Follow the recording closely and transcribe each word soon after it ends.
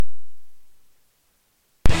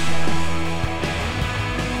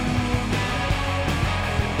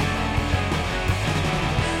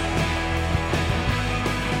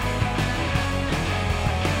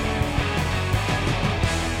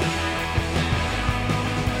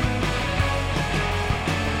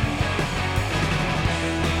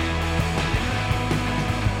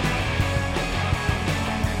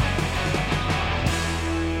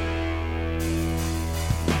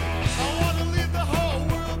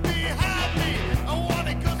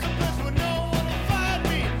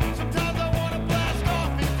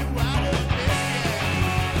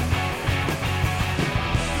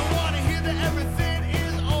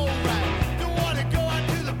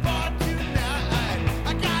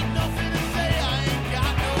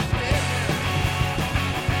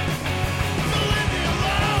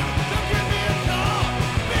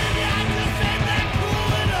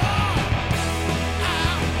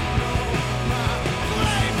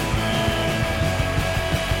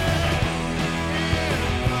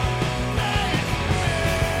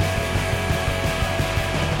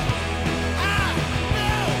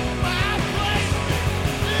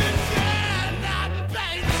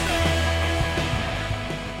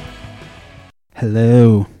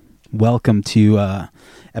Hello. Welcome to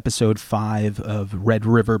episode 5 of Red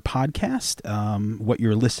River Podcast. What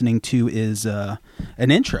you're listening to is an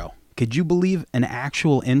intro. Could you believe an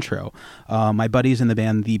actual intro? My buddies in the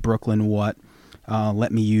band, the Brooklyn What,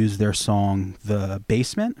 let me use their song, The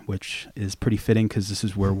Basement, which is pretty fitting because this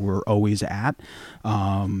is where we're always at.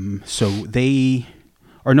 So they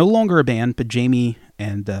are no longer a band, but Jamie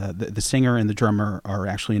and the singer and the drummer are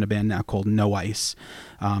actually in a band now called No Ice.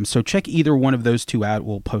 So check either one of those two out.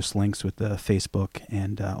 We'll post links with the Facebook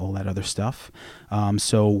and all that other stuff.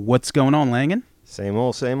 So what's going on, Langan? Same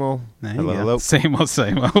old, same old. Hello. Same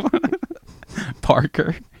old.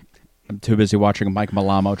 Parker. I'm too busy watching Mike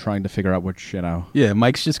Malamo trying to figure out which, Yeah,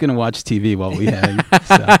 Mike's just going to watch TV while we hang.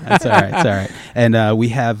 So that's all right. It's all right. And we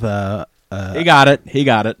have... He got it.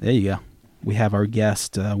 There you go. We have our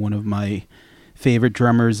guest, one of my favorite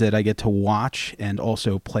drummers that I get to watch and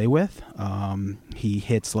also play with. He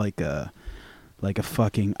hits like a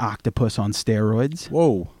fucking octopus on steroids.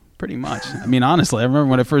 Whoa. Pretty much. I mean, honestly, I remember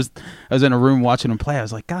when I was in a room watching him play, I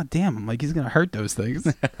was like, God damn, I'm like, he's going to hurt those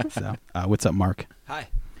things. So, what's up, Mark? Hi.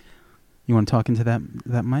 You want to talk into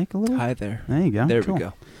that mic a little? Hi there. There you go. There Cool. we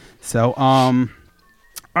go. So, all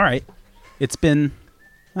right. It's been...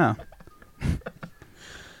 Oh.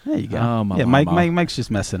 There you go. Oh, yeah, Mike's just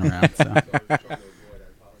messing around. So,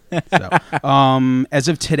 as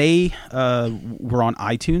of today, we're on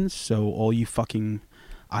iTunes, so all you fucking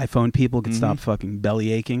iPhone people can stop fucking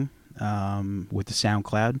belly aching with the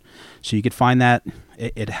SoundCloud. So you could find that.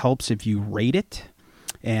 It helps if you rate it.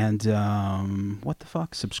 And what the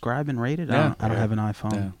fuck? Subscribe and rate it? Yeah. I don't have an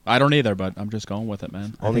iPhone. Yeah. I don't either, but I'm just going with it,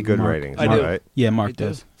 man. Only think good Mark- ratings, I do. right? Yeah, Mark I do.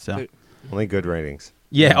 does. So. Only good ratings.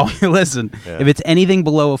 Yeah, listen. Yeah. If it's anything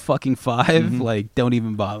below a fucking 5, like, don't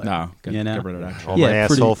even bother. No, get You know? rid of that shit. All Yeah, my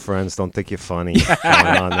pretty- asshole friends don't think you're funny.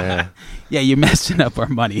 Going on there. Yeah, you're messing up our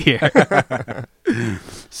money here.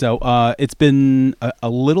 So it's been a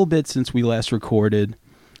little bit since we last recorded.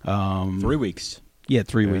 3 weeks. Yeah,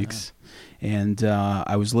 3 weeks. And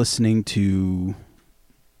I was listening to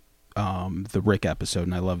the Rick episode,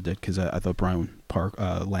 and I loved it because I thought Brian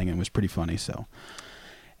Langan was pretty funny. So,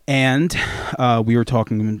 and we were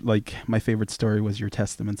talking, like, my favorite story was your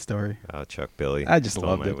Testament story. Oh, Chuck Billy. I just Stole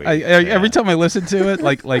loved my it. weed. Every time I listen to it,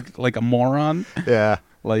 like a moron. Yeah.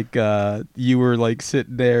 Like you were like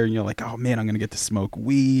sitting there and you're like, oh man, I'm gonna get to smoke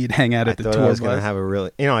weed, hang out I at the thought tour I was going to bus. have a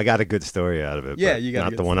really... I got a good story out of it. Yeah, but you got a not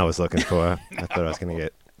good the one I was looking for. I thought I was going to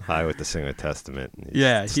get high with the singer Testament. And he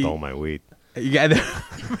Yeah, stole my weed. You gotta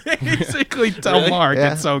basically tell Mark.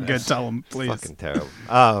 Yeah. It's so good. Tell him, please. Fucking terrible.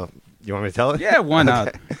 You want me to tell it? Yeah, why not?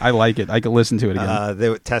 Okay. I like it. I could listen to it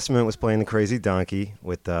again. Testament was playing the Crazy Donkey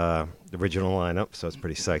with the original lineup, so I was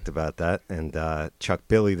pretty psyched about that. And Chuck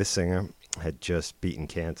Billy, the singer, had just beaten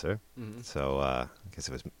cancer. So I guess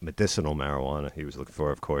it was medicinal marijuana he was looking for,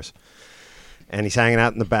 of course. And he's hanging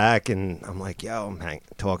out in the back, and I'm like, yo, I'm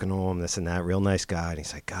talking to him, this and that, real nice guy. And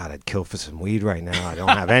he's like, God, I'd kill for some weed right now. I don't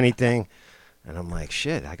have anything. And I'm like,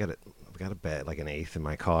 shit, I got a bet, like an eighth in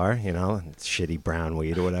my car, and it's shitty brown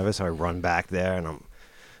weed or whatever. So I run back there, and I'm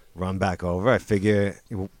run back over. I figure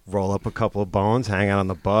you roll up a couple of bones, hang out on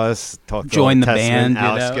the bus, talk to Join the Testament, band,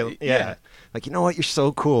 Alex you know? Gill- yeah. Like, you know what? You're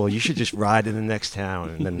so cool. You should just ride to the next town.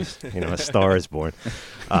 And then, a star is born.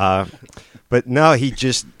 But no, he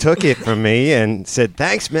just took it from me and said,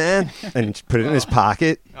 thanks, man. And put it in his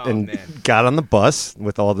pocket and got on the bus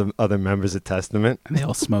with all the other members of Testament. And they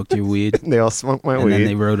all smoked your weed. They all smoked my And weed. then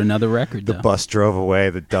they wrote another record. The bus drove away,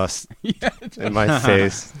 the dust in my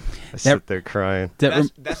face. I sit there crying.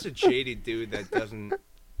 That's a jaded dude that doesn't.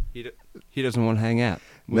 He doesn't want to hang out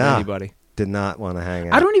with Nah. anybody. Did not want to hang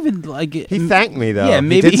out. I don't even like it. He thanked me, though. Yeah,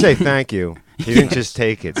 maybe He did say thank you. He didn't just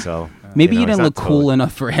take it, so. Maybe you he's didn't not look cool totally-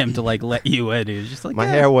 enough for him to like let you in. He was just like, My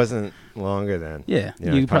yeah. hair wasn't longer then. Yeah,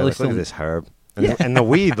 He you probably look still. at this herb. And the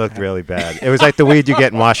weed looked really bad. It was like the weed you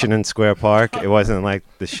get in Washington Square Park. It wasn't like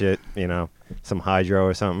the shit, some hydro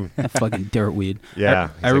or something. That fucking dirt weed. Yeah. I He's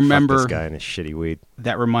like, "Fuck remember this guy and his shitty weed.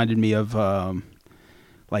 that reminded me of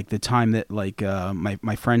like the time that like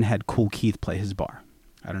my friend had Cool Keith play his bar.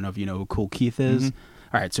 I don't know if you know who Cool Keith is.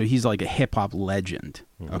 All right, so he's like a hip hop legend.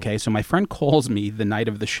 Okay, so my friend calls me the night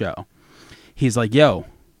of the show. He's like, "Yo,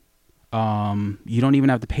 you don't even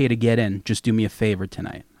have to pay to get in. Just do me a favor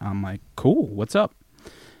tonight." I'm like, "Cool, what's up?"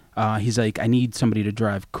 He's like, "I need somebody to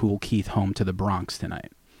drive Cool Keith home to the Bronx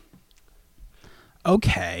tonight."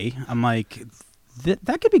 Okay, I'm like,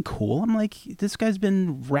 that could be cool. I'm like, this guy's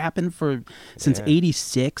been rapping since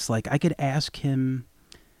 '86. Like, I could ask him.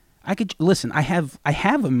 I could listen. I have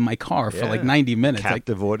him in my car for like Yeah. 90 minutes.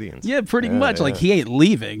 Captive audience. Yeah, pretty much. Yeah. Like he ain't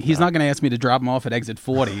leaving. He's not going to ask me to drop him off at exit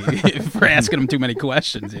 40 for asking him too many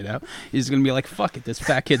questions. You know, he's going to be like, "Fuck it, this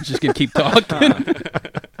fat kid's just going to keep talking."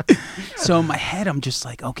 So in my head, I'm just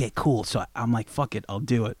like, "Okay, cool." So I'm like, "Fuck it, I'll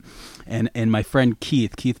do it." And my friend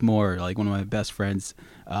Keith Moore, like one of my best friends,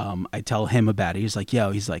 I tell him about it. He's like,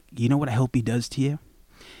 "Yo," he's like, "You know what I hope he does to you?"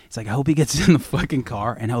 It's like, I hope he gets in the fucking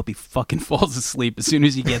car and I hope he fucking falls asleep as soon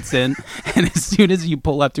as he gets in. And as soon as you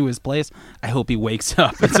pull up to his place, I hope he wakes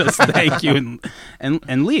up and says thank you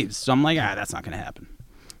and leaves. So I'm like, that's not going to happen.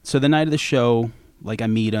 So the night of the show, like I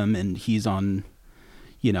meet him and he's on,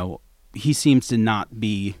 you know, he seems to not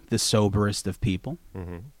be the soberest of people.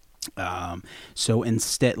 So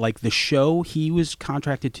instead, like the show, he was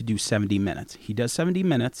contracted to do 70 minutes. He does 70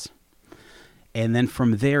 minutes. And then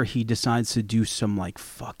from there, he decides to do some like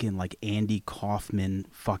fucking like Andy Kaufman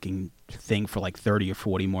fucking thing for like 30 or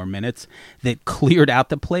 40 more minutes that cleared out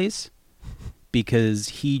the place because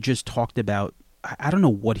he just talked about, I don't know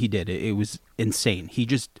what he did. It was insane. He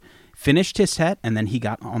just finished his set and then he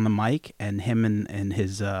got on the mic and him and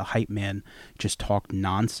his hype man just talked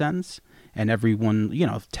nonsense. And everyone, you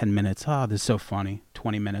know, 10 minutes, oh, this is so funny.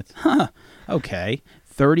 20 minutes, okay.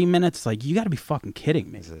 30 minutes, like, you got to be fucking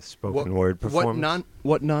kidding me. It's a spoken word performance.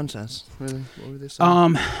 What nonsense? Really? What were they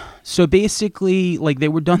saying? So basically, like, they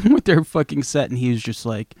were done with their fucking set, and he was just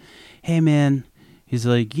like, hey, man, he's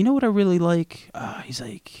like, you know what I really like? He's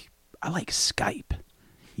like, I like Skype,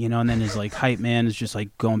 you know, and then his, like, hype man is just,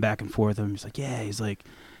 like, going back and forth with him. He's like, yeah, he's like,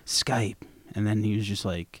 Skype. And then he was just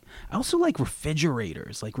like, I also like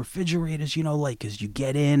refrigerators. Like refrigerators, you know, like, because you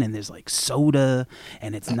get in and there's like soda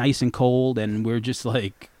and it's nice and cold. And we're just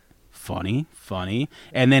like, funny.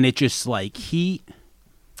 And then it just like, he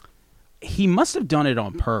must have done it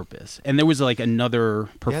on purpose. And there was like another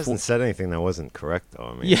He hasn't said anything that wasn't correct,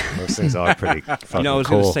 though. I mean, those things are pretty fucking You know, I was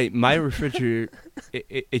cool. going to say, my refrigerator,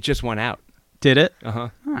 it just went out. Did it? Uh-huh.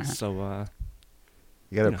 Right. So,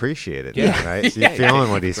 You got to know. appreciate it, Yeah. right? So you're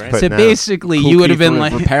feeling what he's Right. putting So out. basically, Cool you would have Keith been re-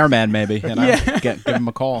 like, repairman, maybe. You know? Yeah. Give him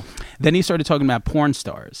a call. Then he started talking about porn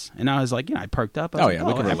stars, and I was like, I perked up. I was Oh, like, yeah,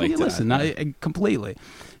 we can relate to that. listen, I completely.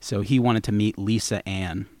 So he wanted to meet Lisa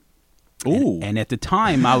Ann. Ooh. And at the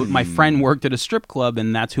time, my friend worked at a strip club,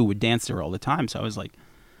 and that's who would dance there all the time. So I was like,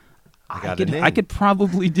 I could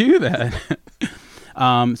probably do that.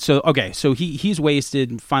 So he's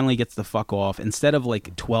wasted, finally gets the fuck off. Instead of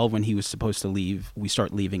like 12 when he was supposed to leave, we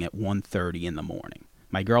start leaving at 1:30 in the morning.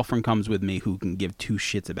 My girlfriend comes with me who can give two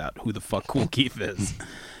shits about who the fuck Cool Keith is.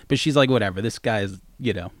 But she's like, whatever, this guy is,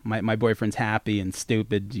 you know, my boyfriend's happy and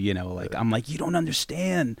stupid, you know, like, I'm like, you don't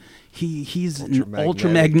understand. He's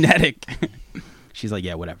ultramagnetic. She's like,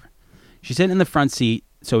 yeah, whatever. She's sitting in the front seat,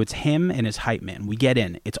 so it's him and his hype man. We get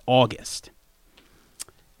in. It's August.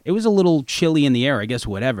 It was a little chilly in the air, I guess,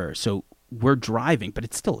 whatever. So we're driving, but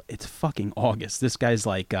it's fucking August. This guy's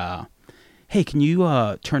like, hey, can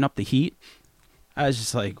you turn up the heat? I was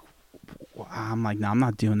just like, I'm like, no, I'm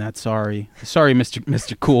not doing that. Sorry,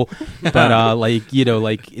 Mr. Cool. But like, you know,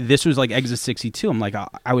 like this was like exit 62. I'm like,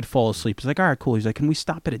 I would fall asleep. He's like, all right, cool. He's like, can we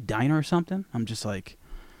stop at a diner or something? I'm just like,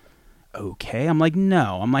 okay. I'm like,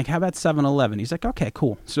 no. I'm like, how about 7-Eleven? He's like, okay,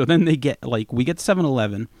 cool. So then we get to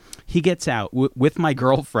 7-Eleven. He gets out with my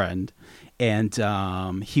girlfriend, and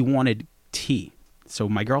he wanted tea. So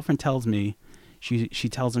my girlfriend tells me, she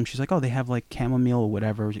tells him, she's like, oh, they have like chamomile or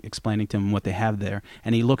whatever, explaining to him what they have there.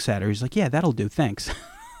 And he looks at her. He's like, yeah, that'll do. Thanks.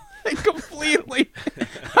 Completely.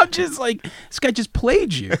 I'm just like, this guy just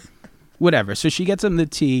played you. Whatever. So she gets him the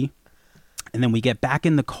tea. And then we get back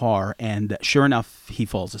in the car, and sure enough, he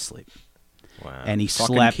falls asleep. Wow. And he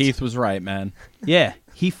Fucking slept. Keith was right, man. Yeah,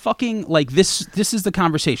 he fucking like this. This is the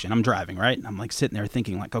conversation. I'm driving, right? And I'm like sitting there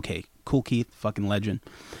thinking, like, okay, Cool Keith, fucking legend.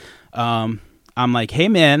 I'm like, hey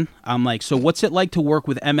man, I'm like, so what's it like to work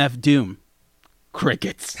with MF Doom?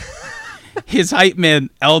 Crickets. His hype man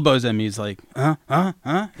elbows him. He's like, huh?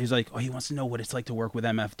 He's like, oh, he wants to know what it's like to work with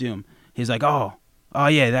MF Doom. He's like, oh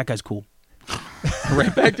yeah, that guy's cool.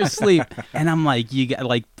 Right back to sleep. And I'm like, you got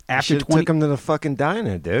like after 20. Took him to the fucking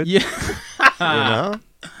diner, dude. Yeah. You know?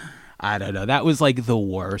 I don't know. That was like the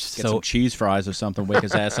worst. Get some cheese fries or something, wake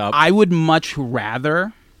his ass up. I would much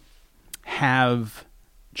rather have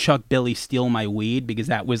Chuck Billy steal my weed because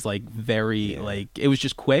that was like very like it was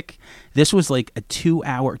just quick. This was like a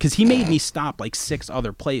 2-hour because he made me stop like 6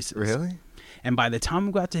 other places. Really? And by the time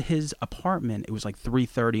we got to his apartment, it was like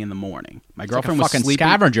 3:30 in the morning. My It's girlfriend like a was fucking sleeping.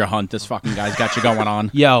 scavenger hunt. This fucking guy's got you going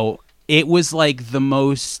on. Yo, It was like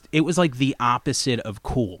the opposite of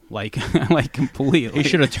cool, like like completely. He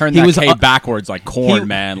should have turned He that was K backwards like corn, he-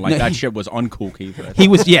 man. Like that shit was uncool, Keith. He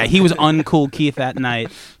was uncool Keith that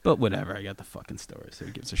night, but whatever. I got the fucking story, so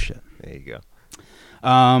who gives a shit. There you go.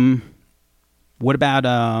 What about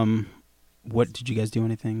what did you guys do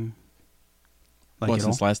anything? Like What, at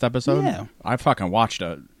since all? last episode? Yeah. I fucking watched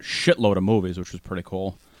a shitload of movies, which was pretty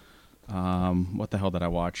cool. What the hell did I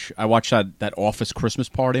watch? I watched that Office Christmas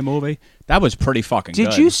Party movie. That was pretty fucking good.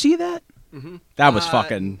 Did you see that? That was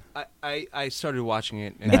fucking... I started watching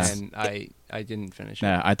it and It's- then I didn't finish it.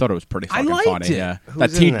 Yeah, I thought it was pretty I fucking liked funny. it. Yeah,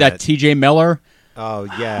 Who's in that that? T.J. Miller. Oh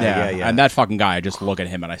yeah. And that fucking guy. I just look at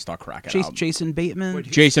him and I start cracking up. Jason Bateman. Wait,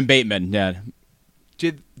 Jason Bateman. Yeah,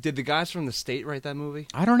 Did the guys from the state write that movie?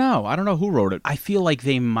 I don't know who wrote it. I feel like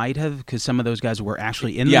they might have, because some of those guys were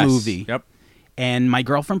actually in Yes. the movie. Yep. And my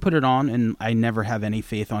girlfriend put it on, and I never have any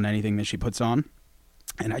faith on anything that she puts on.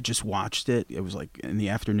 And I just watched it. It was like in the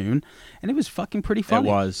afternoon, and it was fucking pretty funny.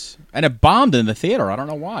 It was, and it bombed in the theater. I don't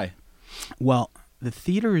know why. Well, the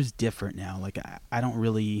theater is different now. Like I don't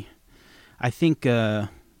really. I think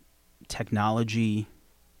technology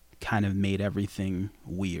kind of made everything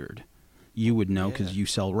weird. You would know because you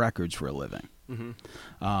sell records for a living.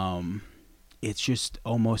 It's just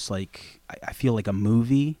almost like I feel like a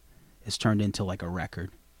movie is turned into like a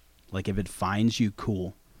record. Like if it finds you,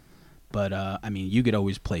 cool. But I mean, you could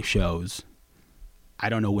always play shows. I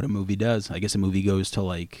don't know what a movie does. I guess a movie goes to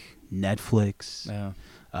like Netflix. Yeah.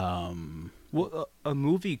 Well, a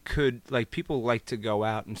movie could, like, people like to go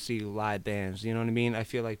out and see live bands. You know what I mean? I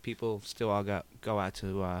feel like people still all go out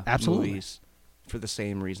to Absolutely. movies for the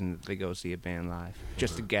same reason that they go see a band live,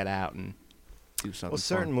 just to get out and do something. Well,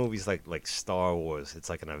 certain fun. movies like Star Wars, it's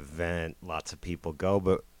like an event. Lots of people go,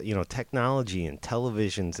 but technology and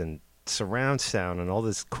televisions and surround sound and all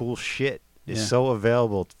this cool shit is Yeah. so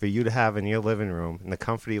available for you to have in your living room, in the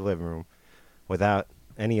comfy living room, without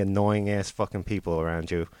any annoying ass fucking people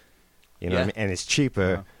around you. You know what I mean? And it's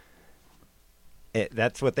cheaper.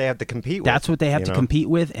 That's what they have to compete with. That's what they have you to know? compete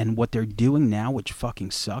with, and what they're doing now, which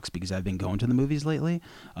fucking sucks because I've been going to the movies lately,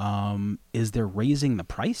 is they're raising the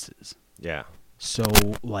prices. Yeah. So,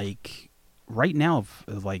 like, right now, if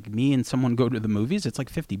like me and someone go to the movies, it's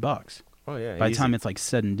like $50 Oh yeah. by the easy. time it's like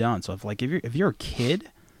said and done. So, if you're a kid,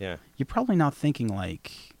 Yeah. you're probably not thinking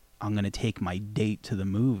like I'm gonna take my date to the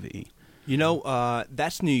movie. You know,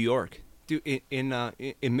 that's New York. Dude,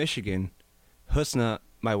 in Michigan, Husna,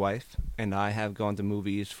 my wife, and I have gone to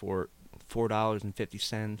movies for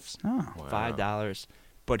 $4.50, Oh, $5.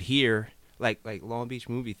 But here, like Long Beach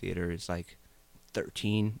movie theater is like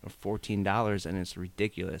 $13 or $14, and it's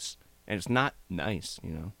ridiculous. And it's not nice,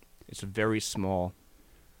 It's a very small.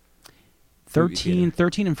 movie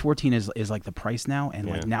 13 and 14 is like the price now, and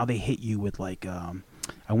like Yeah. now they hit you with like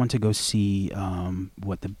I went to go see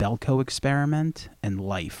the Belko Experiment and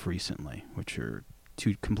Life recently, which are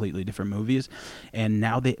two completely different movies, and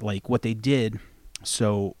now they like what they did.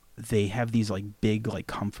 So they have these like big like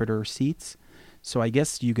comforter seats. So I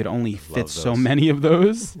guess you could only fit love so those. many of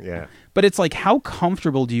those. Yeah. But it's like, how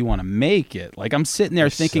comfortable do you want to make it? Like I'm sitting there They're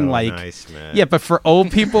thinking so like, nice, man. yeah, but for old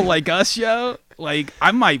people like us, yo, like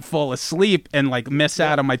I might fall asleep and like miss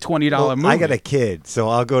out on my $20 Well, movie. I got a kid, so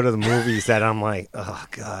I'll go to the movies that I'm like, oh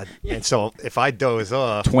god. And so if I doze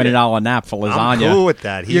off, $20 nap for lasagna. I'm cool with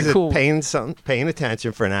that. You're He's cool. paying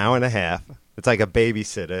attention for an hour and a half. It's like a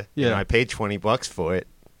babysitter. Yeah. I paid $20 for it.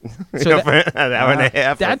 So for an hour and a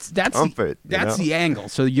half. That's of comfort. that's the angle.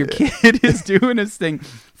 So your kid is doing his thing.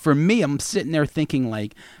 For me, I'm sitting there thinking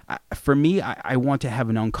like, I want to have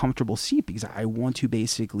an uncomfortable seat because I want to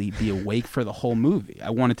basically be awake for the whole movie. I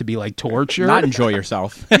want it to be like torture. Not enjoy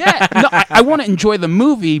yourself. Yeah, no, I want to enjoy the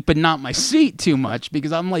movie, but not my seat too much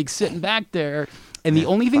because I'm like sitting back there, and the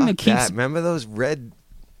only thing that keeps Remember those red?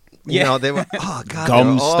 Yeah. They were oh god, Gum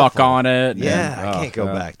they were stuck awful. on it. Yeah, and- I can't go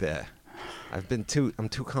God. back there. I'm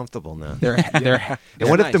too comfortable now. they're And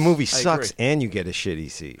what if the nice. movie I sucks agree. and you get a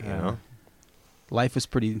shitty seat? You know, life is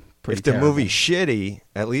pretty. if the terrible. movie's shitty,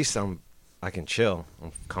 at least I can chill.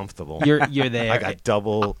 I'm comfortable. you're there. I got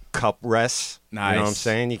double cup rests. Nice. You know what I'm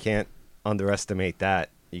saying? You can't underestimate that.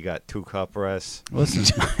 You got 2 cup rests. Listen.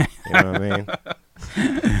 You know what I mean?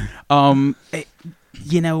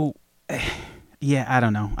 Yeah, I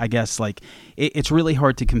don't know. I guess like it's really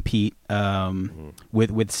hard to compete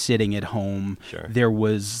with sitting at home. Sure.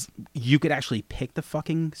 You could actually pick the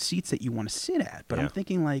fucking seats that you want to sit at, but I'm Yeah.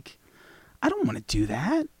 thinking like I don't want to do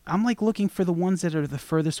that. I'm like looking for the ones that are the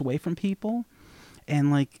furthest away from people. And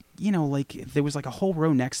like, you know, like there was like a whole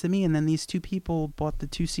row next to me, and then these two people bought the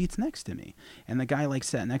 2 seats next to me, and the guy like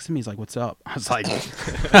sat next to me. He's like, "What's up?" I was like,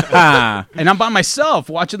 and I'm by myself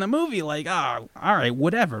watching the movie, like, "Oh, all right,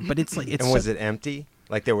 whatever." But it's like, it's And was it empty?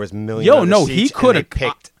 Like there was millions. Yo, of no, seats he and could they have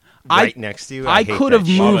picked I- right next to you. I hate could that have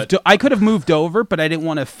shit. moved. I could have moved over, but I didn't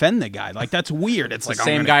want to offend the guy. Like that's weird. It's The like I'm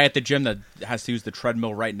same gonna- guy at the gym that has to use the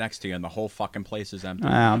treadmill right next to you, and the whole fucking place is empty.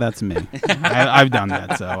 Wow, that's me. I've done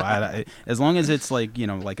that. So as long as it's like, you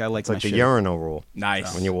know, like I like It's my like the shit. urinal rule.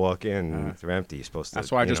 Nice. When you walk in, they're empty. You're supposed to.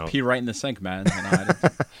 That's why I just pee right in the sink, man. You know, I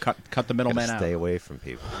just cut the middleman out. Stay away from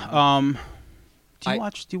people. Do you I-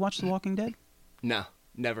 watch The Walking Dead? No,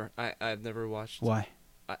 never. I've never watched. Why?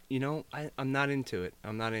 You know, I'm not into it.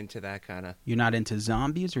 I'm not into that kind of. You're not into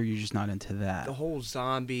zombies, or you're just not into that? The whole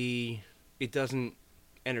zombie, it doesn't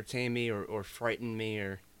entertain me or frighten me,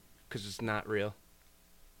 or because it's not real.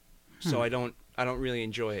 So I don't really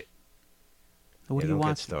enjoy it. What do you don't get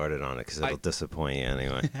watch? started on it because it'll disappoint you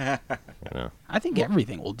anyway. You know, I think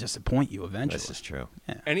everything will disappoint you eventually. this is true.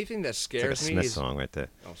 Anything that It's like a scares me Smith is song right there.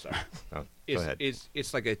 oh sorry. Oh, go Is ahead.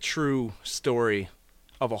 it's like a true story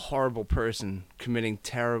of a horrible person committing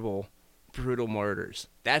terrible, brutal murders.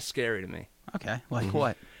 That's scary to me. Okay, like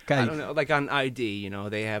what? I Okay, don't know. Like on ID, you know,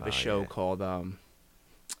 they have a show yeah. called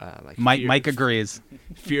like Mike agrees.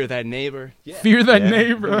 Fear That Neighbor. Fear that Yeah.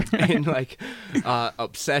 neighbor. and like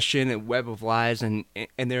Obsession and Web of Lies, and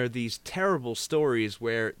there are these terrible stories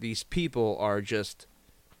where these people are just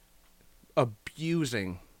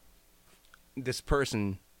abusing this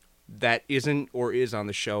person that isn't or is on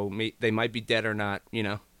the show. They might be dead or not, you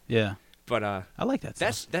know. Yeah, But I like that.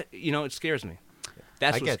 that's Stuff. that. You know, it scares me.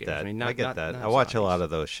 That's I what get scares that. me. I get Not that. not I watch a zombies. lot of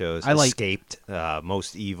those shows. I like- Escaped,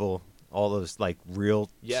 Most Evil, all those like real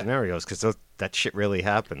Yeah. scenarios because that shit really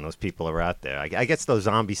happened. Those people are out there. I guess those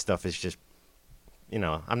zombie stuff is just, you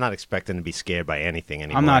know, I'm not expecting to be scared by anything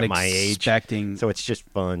anymore. I'm not at my age, expecting. so it's just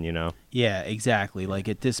fun, you know. Yeah, exactly. Like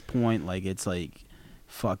at this point, like it's like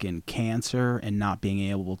fucking cancer and not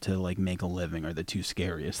being able to like make a living are the two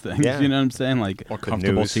scariest things. Yeah. You know what I'm saying? Like Or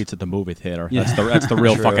comfortable news. seats at the movie theater. Yeah. That's the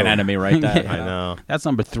real True. fucking enemy right there. Yeah. I know. that's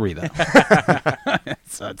number 3 though.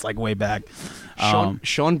 So it's like way back.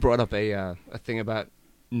 Sean brought up a thing about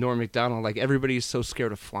Norm Macdonald. Like everybody's so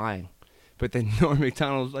scared of flying, but then Norm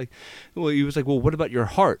Macdonald was like, he was like, well, what about your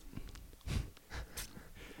heart?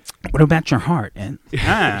 What about your heart? And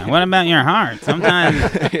what about your heart? Sometimes,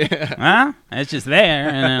 it's just there,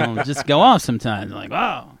 and it'll just go off sometimes. Like,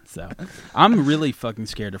 oh, so I'm really fucking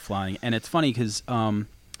scared of flying, and it's funny because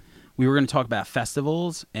we were going to talk about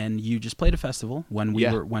festivals, and you just played a festival when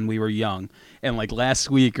we were young, and like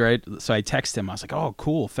last week, right? So I texted him. I was like, oh,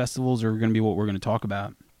 cool, festivals are going to be what we're going to talk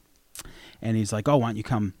about, and he's like, oh, why don't you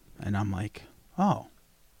come? And I'm like, oh,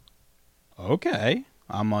 okay.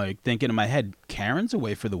 I'm like thinking in my head, Karen's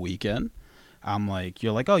away for the weekend. I'm like,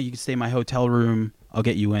 you're like, oh, you can stay in my hotel room. I'll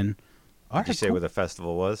get you in. All Did you right, say cool. where the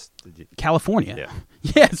festival was? Did you? California. Yeah.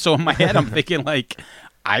 Yeah. So in my head, I'm thinking like,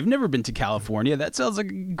 I've never been to California. That sounds like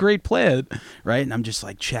a great plan, right? And I'm just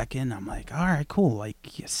like checking. I'm like, all right, cool. Like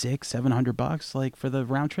 $600-700 like for the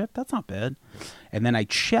round trip. That's not bad. And then I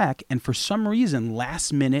check, and for some reason,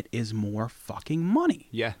 last minute is more fucking money.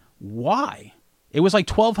 Yeah. Why? It was like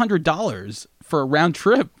 $1,200 for a round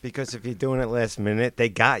trip. Because if you're doing it last minute, they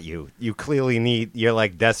got you. You clearly you're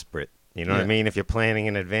like desperate. You know what I Yeah. mean? If you're planning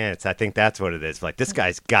in advance, I think that's what it is. Like, this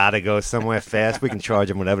guy's got to go somewhere fast. We can charge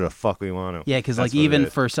him whatever the fuck we want to. Yeah, because That's like what it even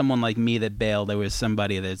is. for someone like me that bailed, there was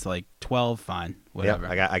somebody that's like 12, fine,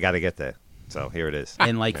 whatever. Yep, I got to get there. So here it is.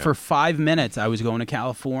 And like Yeah. for 5 minutes, I was going to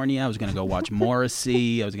California. I was going to go watch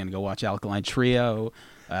Morrissey. I was going to go watch Alkaline Trio.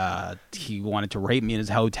 He wanted to rape me in his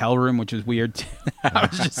hotel room, which was weird too. I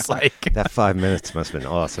was just like, That 5 minutes must have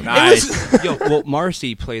been awesome. Nice. Yo, well,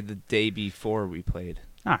 Marcy played the day before we played.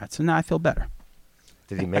 all right, so now I feel better.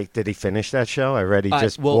 Did he finish that show? I read he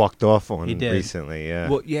just well, walked off on he did. recently. Yeah.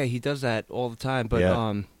 Well, yeah, he does that all the time. But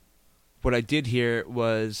Yeah. what I did hear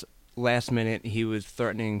was last minute he was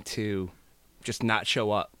threatening to just not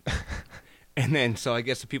show up, and then so I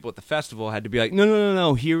guess the people at the festival had to be like,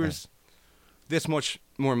 no, here's this much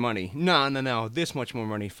more money. No, this much more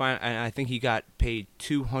money. Fine, and I think he got paid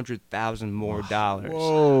 $200,000 more dollars.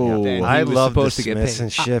 Whoa. than he I was love the supposed to get Smiths paid.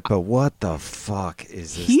 and shit, but what the fuck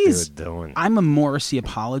is this He's- dude doing? I'm a Morrissey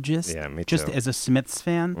apologist. Yeah, me Just too. as a Smiths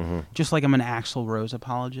fan, Mhm. just like I'm an Axl Rose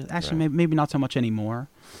apologist. Actually, Right. maybe not so much anymore.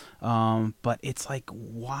 But it's like,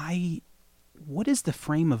 why? What is the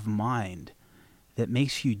frame of mind that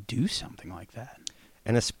makes you do something like that?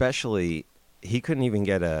 And especially, he couldn't even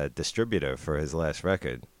get a distributor for his last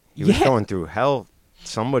record. He was Yeah. going through hell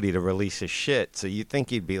somebody to release his shit. So you think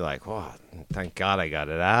he'd be like, "Oh, thank God I got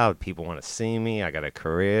it out. People want to see me. I got a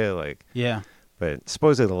career." Like, Yeah. but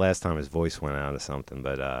supposedly the last time his voice went out or something.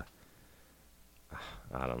 But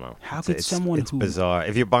I don't know. How could someone it's who- bizarre.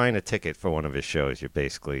 If you're buying a ticket for one of his shows, you're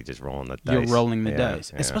basically just rolling the dice. You're rolling the Yeah,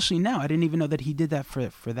 dice. yeah. Especially now. I didn't even know that he did that for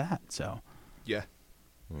that. So, Yeah.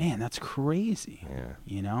 man, that's crazy. Yeah.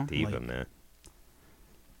 You know? Diva, Like, man.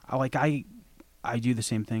 I do the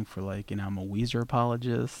same thing for, like, I'm a Weezer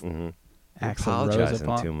apologist. Mm-hmm. Axl Rose Apologizing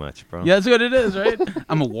apologist. too much, bro. Yeah, that's what it is, right?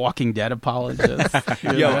 I'm a Walking Dead apologist.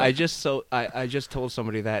 you Yo, know? I just told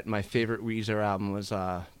somebody that my favorite Weezer album was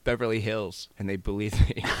Beverly Hills, and they believed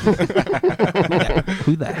me.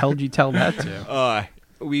 Who the hell did you tell that to?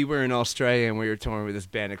 We were in Australia and we were touring with this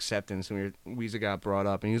band Acceptance, and Weezer got brought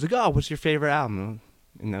up, and he was like, "Oh, what's your favorite album?"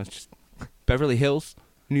 And I was just Beverly Hills,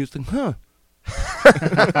 and he was like, "Huh."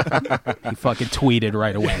 He fucking tweeted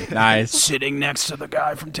right away. Nice. Sitting next to the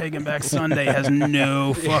guy from Taking Back Sunday has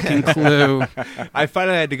no fucking clue. I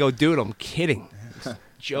finally had to go do it. I'm kidding.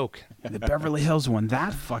 Joke. The Beverly Hills one,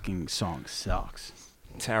 that fucking song sucks.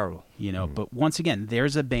 Terrible. You know, but once again,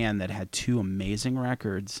 there's a band that had 2 amazing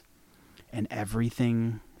records, and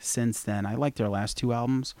everything since then. I like their last 2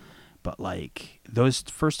 albums, but like those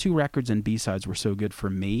first 2 records and B-sides were so good for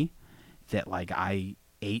me that like I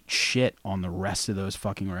ate shit on the rest of those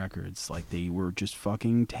fucking records. Like they were just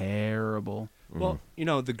fucking terrible. Well,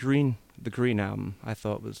 the Green album I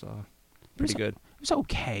thought was pretty good. It was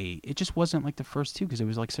okay. It just wasn't like the first 2 because it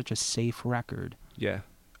was like such a safe record. Yeah.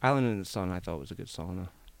 Island in the Sun I thought was a good song though.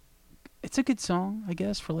 It's a good song, I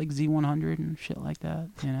guess, for like Z100 and shit like that,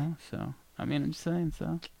 you know? So, I mean, I'm just saying,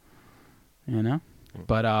 so, you know?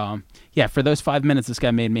 But, yeah, for those 5 minutes, this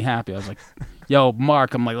guy made me happy. I was like, yo,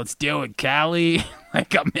 Mark, I'm like, let's do it, Cali.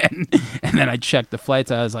 Like, I'm in. And then I checked the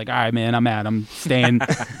flights. I was like, all right, man, I'm out. I'm staying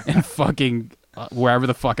in fucking wherever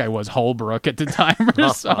the fuck I was, Holbrook at the time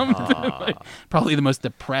or something. Like, probably the most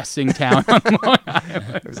depressing town on Long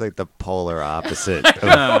Island. It was like the polar opposite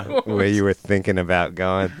of where you were thinking about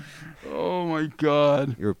going. Oh, my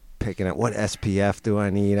God. You were picking up, what SPF do I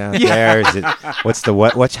need out there? Is it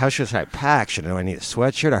what's how should I pack? Do I need a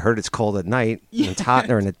sweatshirt? I heard it's cold at night and it's hot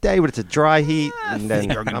during the day, but it's a dry heat. And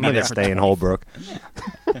then you're gonna I'm be gonna there for stay in 20 Holbrook.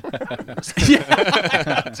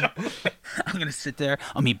 I'm going to sit there.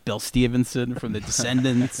 I'll meet Bill Stevenson from The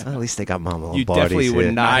Descendants. Well, at least they got Mama You Lombardi's definitely would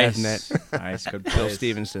here. not have Nice. met Nice. Good Bill place.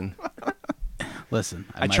 Stevenson. Listen,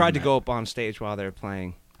 I might tried have to met- go up on stage while they were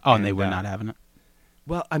playing. Oh, and they were not having it?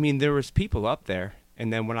 Well, I mean, there was people up there,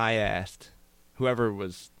 and then when I asked, whoever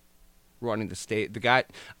was running the stage, the guy,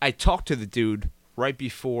 I talked to the dude right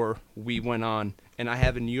before we went on, and I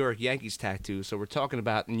have a New York Yankees tattoo, so we're talking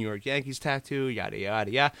about the New York Yankees tattoo, yada,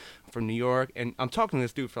 yada, yada, from New York, and I'm talking to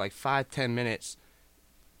this dude for like 5-10 minutes,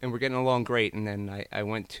 and we're getting along great, and then I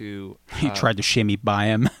went to... You tried to shimmy by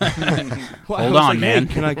him. well, I Hold was on, like, man.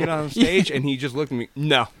 Hey, can I get on stage? And he just looked at me,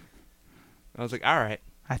 no. I was like, all right.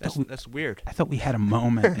 That's weird. I thought we had a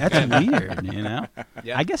moment. That's weird, you know?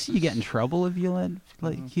 Yeah. I guess you get in trouble if you let,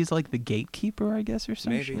 like, he's like the gatekeeper, I guess, or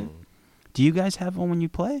something. Maybe. Do you guys have one when you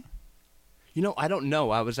play? You know, I don't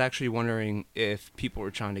know. I was actually wondering if people were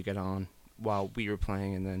trying to get on while we were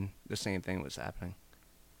playing, and then the same thing was happening.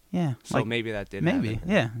 Yeah. So like, maybe that did maybe. happen.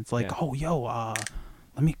 Yeah. It's like, Yeah. oh, yo,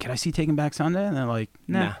 can I see Taking Back Sunday? And they're like,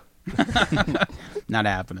 nah. Not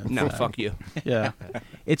happening. No, So, fuck you. Yeah.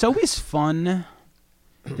 It's always fun.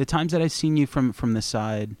 The times that I've seen you from the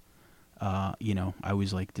side, I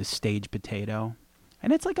always like the stage potato.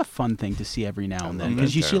 And it's like a fun thing to see every now and then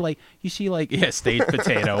because you see like stage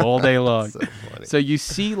potato all day long. So funny. So you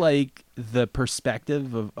see like the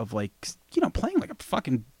perspective of like playing like a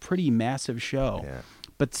fucking pretty massive show, Yeah,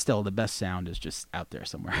 but still the best sound is just out there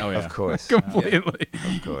somewhere. Oh, yeah. of course. Completely.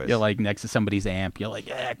 Of course. You're like next to somebody's amp. You're like,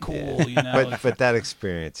 yeah, cool. You know, But that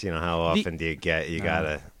experience, how often do you get? You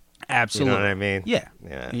gotta, absolutely. you know what I mean? Yeah.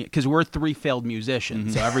 Yeah. Because we're 3 failed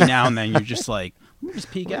musicians, so every now and then you're just like, let me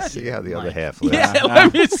just peek at See you. how the other Like, half lives. Yeah,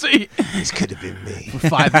 let me see. This could have been me. For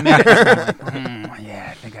 5 minutes. I'm like, yeah,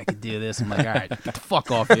 I think I could do this. I'm like, all right, get the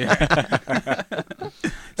fuck off here.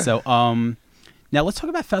 So, now let's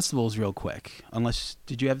talk about festivals real quick.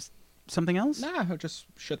 Did you have something else? Nah, just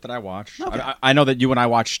shit that I watched. Okay. I know that you and I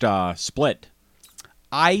watched Split.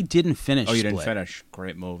 I didn't finish Oh, you Split. didn't finish.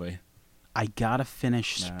 Great movie. I gotta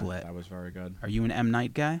finish Nah, Split. That was very good. Are you an M.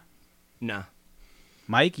 Night guy? Nah.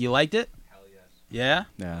 Mike, you liked it? Hell yes. Yeah?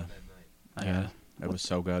 Yeah. I Yeah. gotta- It was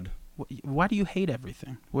so good. Why do you hate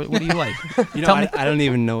everything? What do you like? You know, Tell me. I don't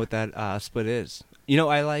even know what that split is.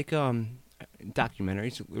 I like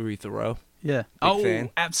documentaries. Louis Theroux. Yeah. Big fan.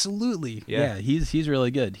 Absolutely. Yeah. Yeah, he's really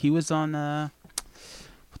good. He was on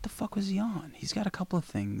what What the fuck was he on? He's got a couple of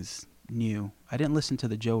things new. I didn't listen to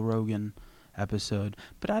the Joe Rogan episode,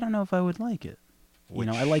 but I don't know if I would like it. You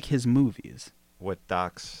know, I like his movies. What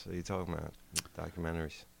docs are you talking about?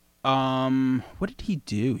 Documentaries? What did he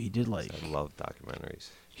do? He did like... I love documentaries.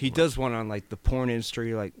 He does one on like the porn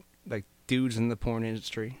industry, like dudes in the porn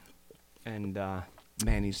industry, and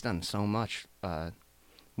man, he's done so much.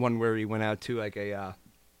 One where he went out to like a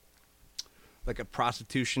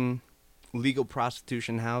legal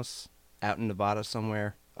prostitution house out in Nevada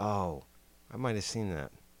somewhere. Oh, I might have seen that.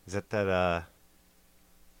 Is that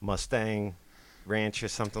Mustang Ranch or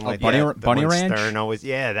something like Bunny- that? The Bunny one Ranch? Stern always,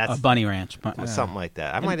 yeah, that's Bunny Ranch. something like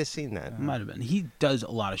that. I might have seen that. Might have been. He does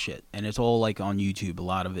a lot of shit, and it's all like on YouTube. A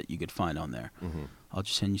lot of it you could find on there. Mhm. I'll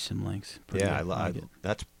just send you some links. Pretty Yeah, good. I like it.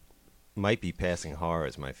 that's might be passing horror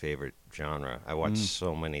is my favorite genre. I watch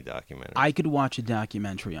so many documentaries. I could watch a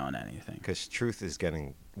documentary on anything. Because truth is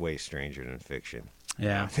getting way stranger than fiction.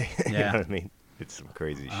 Yeah, you know yeah. what I mean? It's some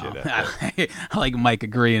crazy shit out Oh, there. I like Mike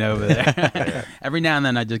agreeing over there. Every now and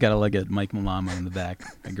then, I just gotta look at Mike Malama in the back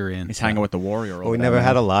agreeing. He's hanging with the warrior. Well, we never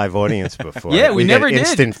had a live audience before. Yeah, we get never did.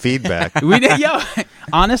 instant feedback. We did, yo.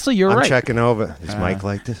 Honestly, you're I'm right. checking over. Does Mike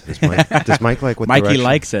like this? Does Mike like what Mikey direction?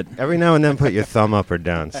 likes it. Every now and then, put your thumb up or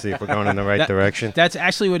down. See if we're going in the right direction. That's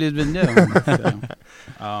actually what he's been doing.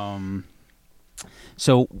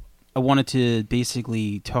 So I wanted to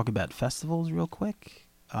basically talk about festivals real quick,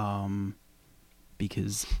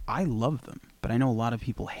 because I love them, but I know a lot of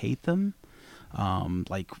people hate them.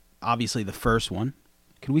 Like obviously the first one.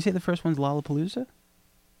 Can we say the first one's Lollapalooza?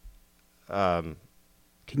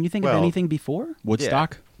 Can you think of well, anything before?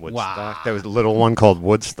 Woodstock. Yeah, Woodstock. Wow. There was a little one called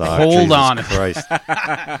Woodstock. Hold Jesus on. Christ.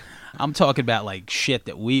 I'm talking about like shit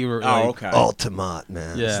that we were. Oh, like, okay. Ultimate,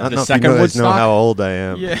 man. Yeah. I don't The know if second you guys know Woodstock? how old I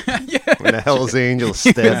am. Yeah, yeah. When the Hell's Angels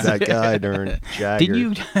stabbed that guy during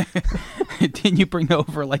Jagger. Didn't you bring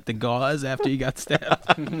over like the gauze after you got stabbed?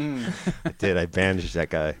 I did. I bandaged that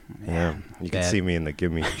guy. Yeah. You can bad. see me in the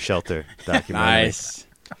Give Me Shelter documentary. Nice.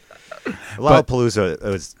 Lollapalooza, it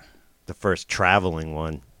was the first traveling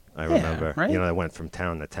one, I remember. right? You know, I went from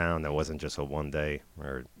town to town. That wasn't just a one day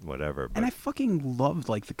or whatever. But And I fucking loved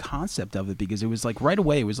like the concept of it because it was like right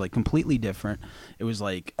away it was like completely different. It was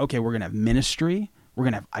like, okay, we're gonna have Ministry, we're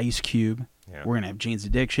gonna have Ice Cube, Yeah. we're gonna have Jane's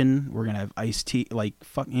Addiction, we're gonna have Ice-T, like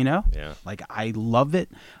fuck, you know? Yeah. Like I love it.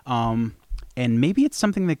 And maybe it's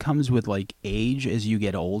something that comes with like age as you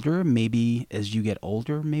get older. Maybe as you get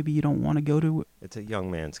older, maybe you don't want to go to. it's a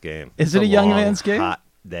young man's game. Is It's it a young long, man's game? Hot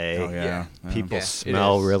day. Oh, yeah. People Yeah, it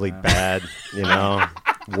smell is. really bad. You know,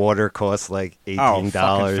 water costs like Oh, $18.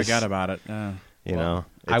 fucking forget about it. Yeah. You know,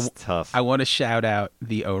 I it's w- tough. I want to shout out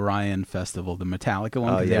the Orion Festival, the Metallica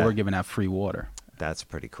one, Oh, because yeah. they were giving out free water. That's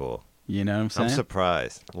pretty cool. You know what I'm saying? I'm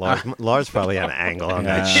surprised. Lars probably had an angle on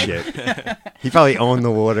that Yeah. shit. He probably owned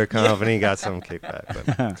the water company, got some kickback.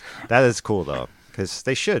 But that is cool, though, because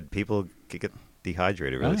they should. People get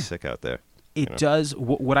dehydrated really yeah. sick out there. It know? does.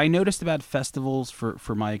 What I noticed about festivals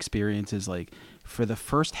for my experience is like for the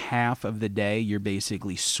first half of the day, you're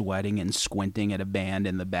basically sweating and squinting at a band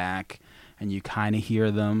in the back, and you kind of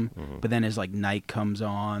hear them. Mm-hmm. But then as like night comes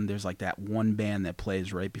on, there's like that one band that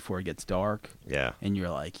plays right before it gets dark, Yeah. and you're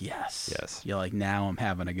like, yes. Yes. You're like, now I'm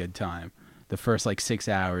having a good time. The first like 6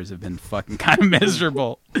 hours have been fucking kind of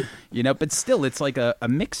miserable, you know. But still, it's like a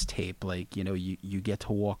mixtape. Like you know, you get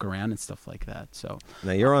to walk around and stuff like that. So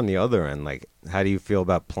Now you're on the other end. Like, how do you feel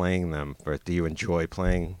about playing them? Or do you enjoy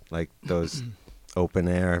playing like those open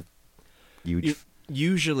air, huge?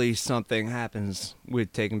 Usually something happens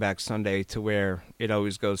with Taking Back Sunday to where it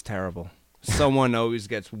always goes terrible. Someone always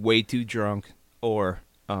gets way too drunk, or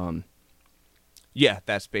yeah,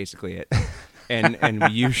 that's basically it. And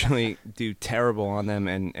we usually do terrible on them,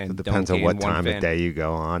 and It don't depends on gain what one time fan. of day you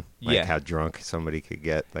go on. Like Yeah. how drunk somebody could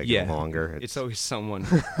get, like Yeah, longer. It's always someone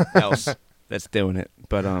else that's doing it.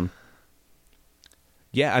 But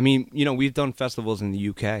yeah, I mean, you know, we've done festivals in the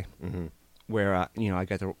UK hmm where you know,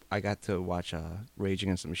 I got to watch Rage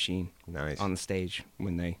Against the Machine Nice. on the stage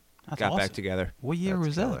when they that's got awesome. back together. What year That's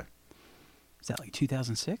was killer. that? Is that like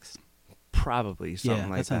 2006? Probably something yeah,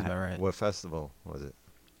 like that sounds that. about right. What festival was it?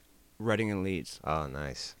 Reading and Leeds. Oh,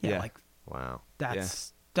 nice. Yeah, Yeah. like Wow.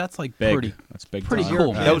 that's like Big. pretty. That's big. pretty time. cool,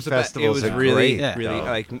 Yeah. man. That was it Festivals was are really, great, really though.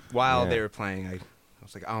 like while Yeah. they were playing, I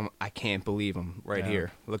was like, I can't believe them right Yeah.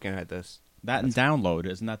 here looking at this. That and Download,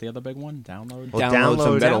 isn't that the other big one? Download. Well,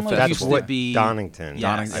 Download's a metal that's festival. what Used to be- Donington, Yes.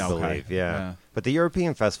 I Donington, okay. believe. Yeah. Yeah. But the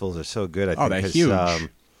European festivals are so good. I Oh, think they're 'cause, huge.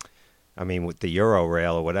 I mean, with the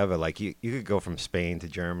Eurorail or whatever, like you could go from Spain to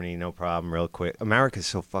Germany, no problem, real quick. America's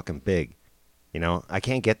so fucking big. You know, I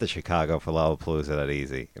can't get to Chicago for Lollapalooza that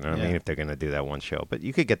easy. You know what I Yeah. mean? If they're going to do that one show. But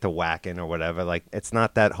you could get to Wacken or whatever. Like, it's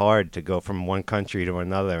not that hard to go from one country to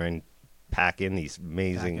another and pack in these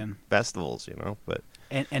amazing in. festivals, you know? But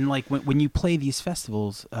And like when you play these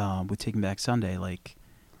festivals with Taking Back Sunday, like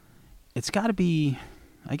it's got to be,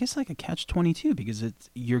 I guess, like a catch-22 because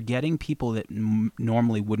you're getting people that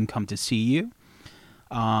normally wouldn't come to see you,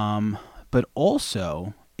 but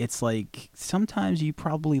also it's like sometimes you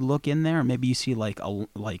probably look in there and maybe you see like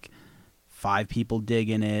 5 people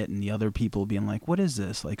digging it and the other people being like, "What is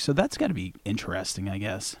this?" Like, so that's got to be interesting, I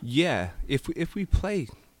guess. Yeah, if we play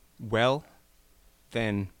well,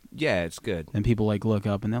 then yeah, it's good. And people like look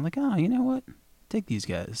up and they're like, "Oh, you know what? Dig these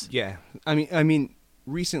guys." Yeah, I mean,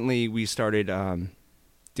 recently we started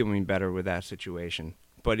doing better with that situation,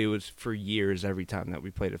 but it was for years. Every time that we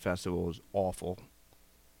played a festival, it was awful.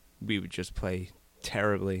 We would just play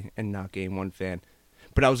terribly and not gain one fan.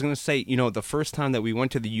 But I was gonna say, you know, the first time that we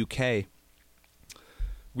went to the UK,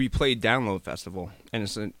 we played Download Festival, and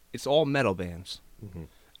it's all metal bands,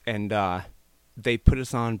 and they put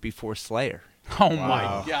us on before Slayer. Oh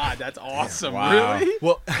my God, that's awesome! Wow. Really?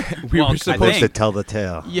 Well, we Well, were I supposed to think- tell the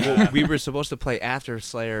tale. Yeah. we were supposed to play after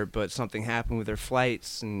Slayer, but something happened with their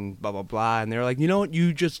flights and blah blah blah. And they were like, you know what?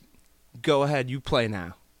 You just go ahead. You play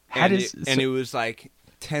now. How And does- it was like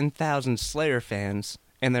 10,000 Slayer fans,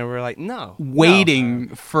 and they were like, no, Waiting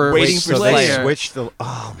for Waiting for So they Slayer. switched the.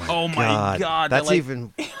 Oh my Oh my god! God, That's they're like-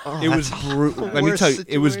 even. Oh, It was that's brutal. the Let me worst tell you,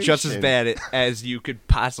 it was just as situation. bad as you could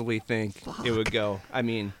possibly think it would go. I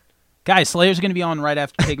mean, Guys, Slayer's going to be on right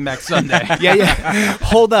after Taking Back Sunday. yeah.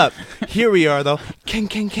 Hold up. Here we are, though. King.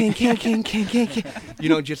 You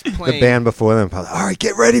know, just The playing. band before them, probably, all right,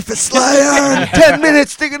 get ready for Slayer. 10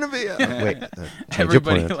 minutes, they're gonna be. Wait, change your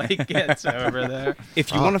Everybody plans. like gets over there.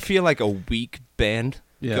 If you want to feel like a weak band,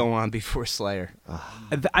 Yeah. go on before Slayer.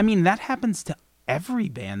 I mean, that happens to every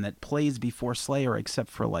band that plays before Slayer, except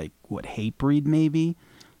for like what Hatebreed maybe.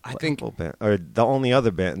 I think Well, band, or the only other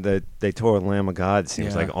band that they tore Lamb of God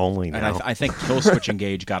seems Yeah. like only And now. I think Killswitch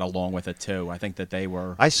Engage got along with it too. I think that they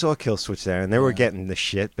were. I saw Killswitch there, and they were getting the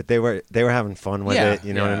shit, but they were having fun with Yeah, it.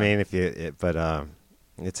 You know what I yeah. mean?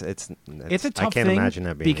 It's It's a tough I can't thing imagine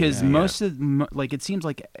that being because easy. most of like it seems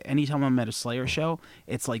like anytime I'm at a Slayer show,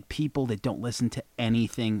 it's like people that don't listen to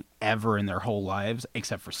anything ever in their whole lives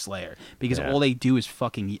except for Slayer because Yeah. all they do is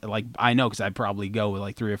fucking like I know because I probably go with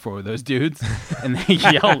like 3 or 4 of those dudes and they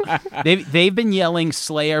yell. They've been yelling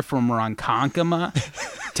Slayer from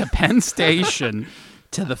Ronkonkoma to Penn Station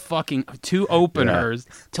to the fucking 2 openers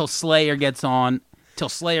till Slayer gets on. Till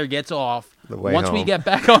Slayer gets off. The way Once we home. get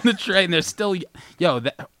back on the train, they're still,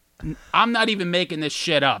 I'm not even making this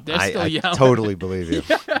shit up. They're still I yelling. totally believe you.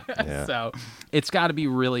 Yeah. So it's got to be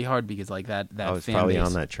really hard because like that I was fan probably base.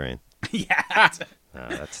 on that train. Yeah. That's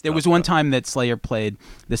There tough, was one though. time that Slayer played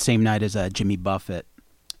the same night as Jimmy Buffett,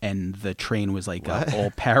 and the train was like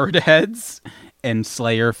all Parrot heads and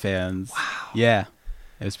Slayer fans. Wow. Yeah.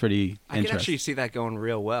 It was pretty I could actually interesting. see that going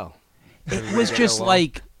real well. It was Get just along.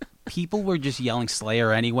 like people were just yelling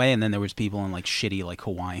Slayer anyway, and then there was people in like shitty like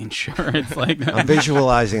Hawaiian shirts. Like I'm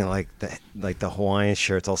visualizing like the Hawaiian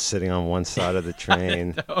shirts all sitting on one side of the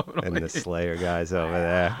train, and the Slayer guys over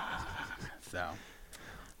there. So,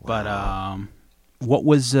 but what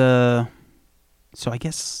was so I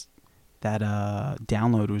guess that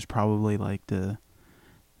Download was probably like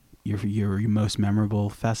your most memorable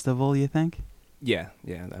festival. You think? Yeah,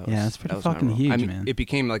 that was, Yeah, it's pretty that was fucking memorable. huge, I mean, man. It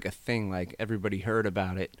became like a thing. Like everybody heard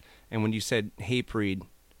about it, and when you said Hatebreed,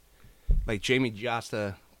 like Jamie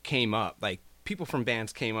Josta came up. Like people from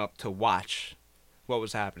bands came up to watch what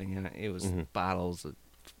was happening, and it was bottles, of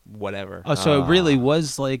whatever. Oh, so it really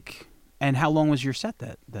was like. And how long was your set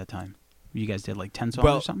that time? You guys did like 10 songs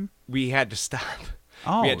Well, or something? we had to stop.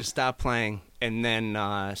 Oh, We had to stop playing, and then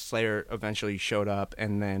Slayer eventually showed up,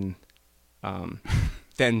 and then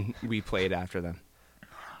we played after them.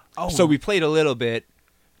 oh, So we played a little bit,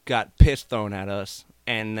 got piss thrown at us,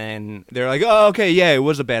 and then they're like, "Oh, okay, yeah, it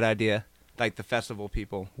was a bad idea." Like the festival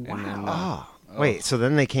people. Wow. And then, Wait, so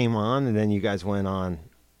then they came on, and then you guys went on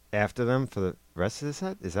after them for the rest of the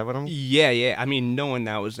set? Is that what I'm? yeah. I mean, no one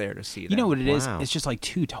that was there to see that. You know what it is? Wow. It's just like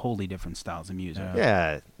 2 totally different styles of music.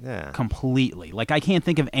 Yeah. Completely. Like I can't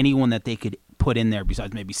think of anyone that they could put in there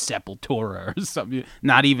besides maybe Sepultura or something.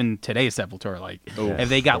 Not even today's Sepultura. Like if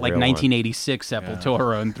they got the like real one. 1986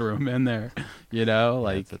 Sepultura and threw them in there, you know,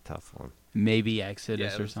 like That's a tough one. maybe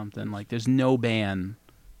Exodus Yeah, it or was- something. Like there's no band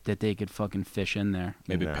that they could fucking fish in there.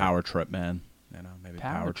 Maybe No. Power Trip, man. You know, maybe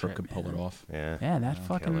Power Power Trip, Trip could pull man. it off. Yeah. Yeah, that killer.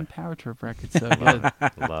 fucking Power Trip record's so good.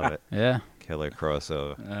 Love it. Yeah. Killer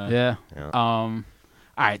crossover. Yeah. Yeah.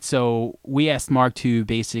 All right, so we asked Mark to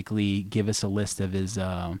basically give us a list of his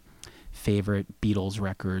favorite Beatles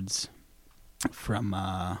records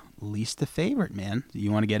from least to favorite, man.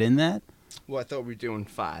 You want to get in that? Well, I thought we were doing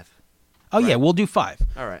 5. Oh, yeah, Right. we'll do 5.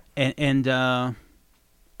 All right. And I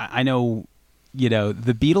know,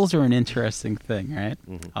 the Beatles are an interesting thing, right?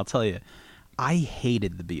 Mm-hmm. I'll tell you, I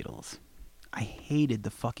hated the Beatles. I hated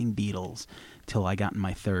the fucking Beatles till I got in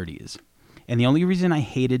my 30s. And the only reason I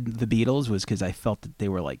hated the Beatles was because I felt that they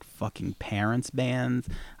were like fucking parents' bands.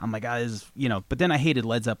 I'm like, but then I hated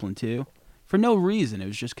Led Zeppelin too. For no reason. It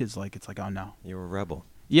was just because, like, it's like, oh no. You were a rebel.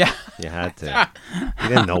 Yeah. You had to. You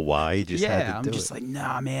didn't know why. You just had to I'm do just it. like,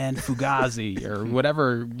 nah, man, Fugazi or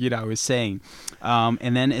whatever, I was saying.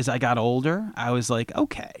 And then as I got older, I was like,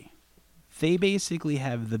 okay, they basically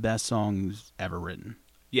have the best songs ever written.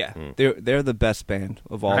 Yeah, they're the best band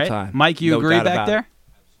of all Right? time. Mike, you No agree doubt back about there? it.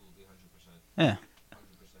 Yeah.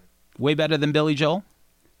 Way better than Billy Joel?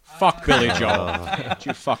 Fuck Billy Joel. Don't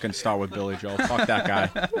you fucking start with Billy Joel. Fuck that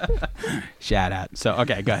guy. Shout out. So,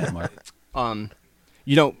 okay, go ahead, Mark. Talking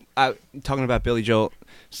about Billy Joel.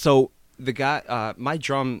 So the guy, my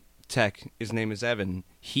drum tech, his name is Evan.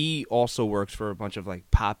 He also works for a bunch of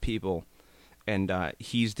like pop people, and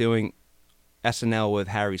he's doing SNL with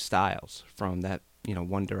Harry Styles from that,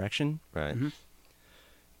 One Direction. Right. Mm-hmm.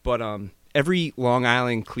 But every Long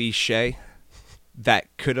Island cliche that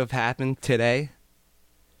could have happened today,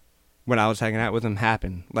 when I was hanging out with him,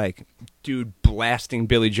 happened. Like, dude blasting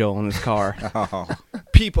Billy Joel in his car.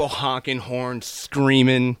 People honking horns,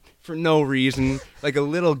 screaming for no reason. Like a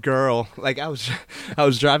little girl. Like I was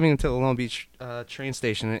driving into the Long Beach train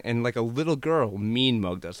station, and like a little girl mean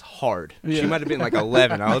mugged us hard. She might have been like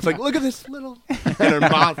 11. I was like, look at this little, and her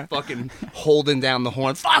mom fucking holding down the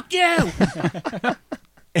horn. Fuck you!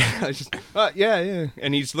 And I was just, yeah.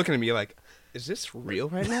 And he's looking at me like, is this real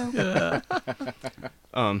right now?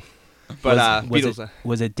 But Beatles.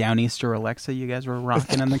 Was it Downeaster Alexa you guys were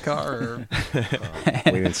rocking in the car? Or?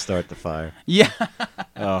 We didn't start the fire. Yeah.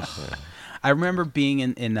 Ugh. I remember being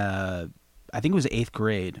in I think it was 8th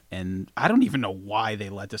grade, and I don't even know why they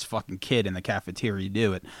let this fucking kid in the cafeteria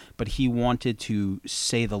do it, but he wanted to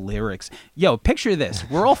say the lyrics. Yo, picture this.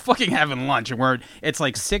 We're all fucking having lunch, and it's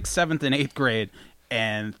like 6th, 7th, and 8th grade,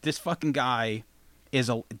 and this fucking guy is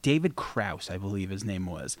David Krause, I believe his name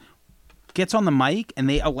was, gets on the mic, and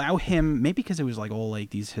they allow him, maybe because it was like all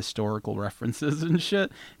like these historical references and shit,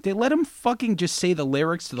 they let him fucking just say the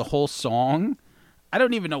lyrics to the whole song. I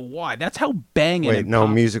don't even know why. That's how banging. Wait, no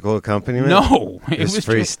musical accompaniment? No, it Just was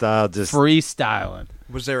freestyle. Just freestyling.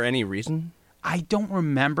 Was there any reason? I don't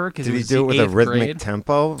remember because did it he was do it with a 8th rhythmic grade.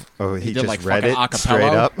 tempo, or he did, just like, read fucking it a straight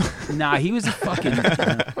cappella? up? Nah, he was a fucking.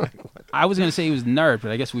 I was gonna say he was a nerd,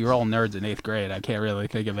 but I guess we were all nerds in 8th grade. I can't really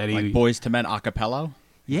think of any. Like Boys to Men acapella?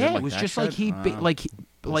 yeah, like it was that just shit? like he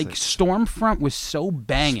like Stormfront was so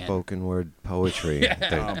banging. Spoken word poetry at the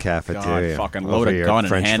God, cafeteria. fucking over load a your gun and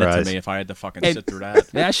French hand fries. it to me if I had to fucking And- sit through that.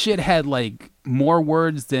 That shit had like more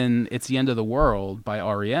words than "It's the End of the World" by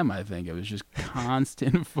REM. I think it was just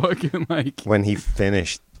constant fucking like. When he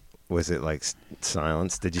finished, was it like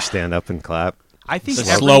silence? Did you stand up and clap? I think The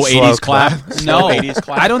every- slow 80s clap. No, Slow 80s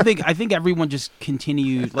clap. I don't think. I think everyone just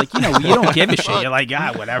continued. Like, you don't give a shit. You're like,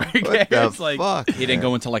 whatever. What the It's like fuck? He didn't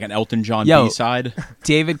go into like an Elton John Yo. B-side.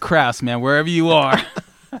 David Krause, man, wherever you are.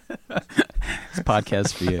 This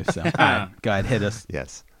podcast for you. So, all right, go ahead, hit us.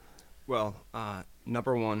 Yes. Well,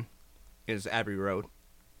 number 1 is Abbey Road.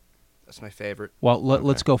 That's my favorite. Well,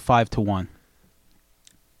 let's go 5-1.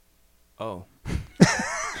 Oh.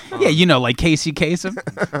 Yeah, like Casey Kasem.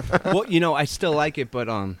 Well, I still like it, but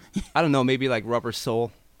I don't know, maybe like Rubber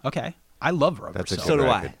Soul. Okay, I love Rubber That's a Soul. So do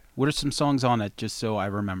record. I. What are some songs on it, just so I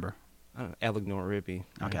remember? I don't know, Eleanor Rigby.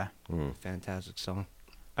 Okay, Fantastic song.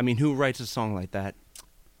 I mean, who writes a song like that?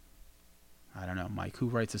 I don't know, Mike. Who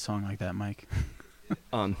writes a song like that, Mike?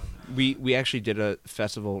 We actually did a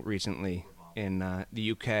festival recently in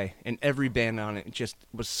the UK, and every band on it just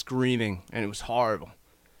was screaming, and it was horrible.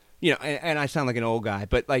 And I sound like an old guy,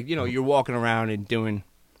 but like you're walking around and doing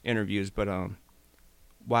interviews, but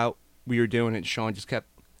while we were doing it, Sean just kept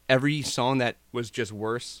every song that was just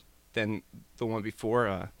worse than the one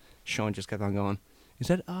before. Sean just kept on going. Is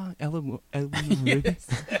that Ella Rigby?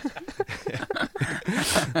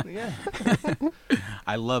 Yeah.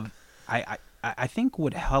 I love. I think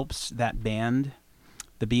what helps that band,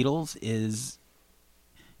 the Beatles, is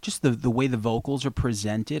just the way the vocals are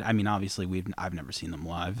presented. I mean, obviously I've never seen them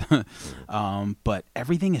live, but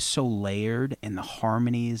everything is so layered, and the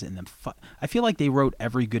harmonies and I feel like they wrote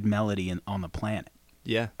every good melody on the planet.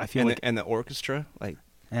 Yeah, I feel like- and the orchestra, like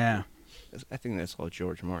Yeah, I think that's called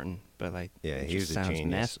George Martin, but like, Yeah, it he just was a sounds genius.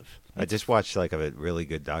 massive. I just watched like a really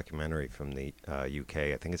good documentary from the UK.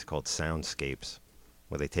 I think it's called Soundscapes,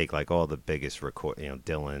 where they take like all the biggest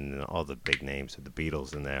Dylan and all the big names of the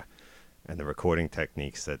Beatles in there, and the recording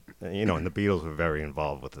techniques that and the Beatles were very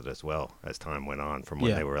involved with it as well as time went on, from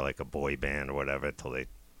when Yeah. they were like a boy band or whatever until they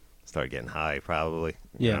started getting high, probably.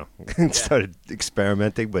 Yeah. And started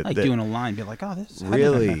experimenting, but Like the- doing a line, be like, oh, this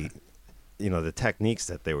really, the techniques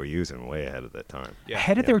that they were using way ahead of their time. Yeah.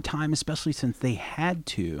 ahead of Yeah. their time, especially since they had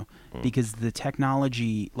to, because the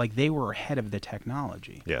technology, like they were ahead of the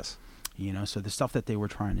technology. Yes. So the stuff that they were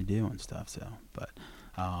trying to do and stuff. So, but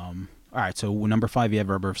all right. So number 5, you have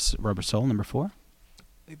Rubber Soul. Number 4,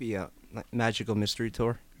 Maybe like Magical Mystery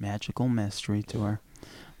Tour. Magical Mystery Tour.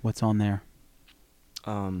 What's on there?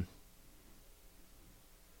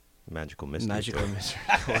 Magical Mystery Magical Tour. Mystery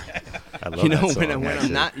Tour. I love You know, that when song, I'm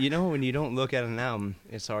actually. not, when you don't look at an album,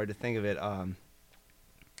 it's hard to think of it.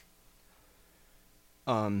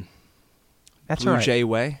 That's Blue all right. Jay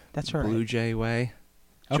Way. That's all right. Blue Jay Way.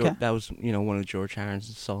 Okay. That was one of George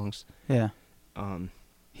Harrison's songs. Yeah. Um,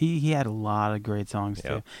 He had a lot of great songs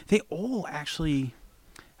Yeah. too. They all actually,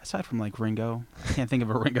 aside from like Ringo, I can't think of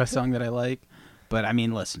a Ringo song that I like. But I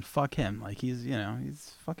mean, listen, fuck him. Like he's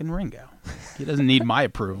fucking Ringo. He doesn't need my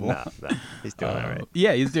approval. No, he's doing all right.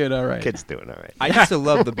 Yeah, he's doing all right. Kid's doing all right. I used to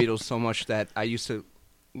love the Beatles so much that I used to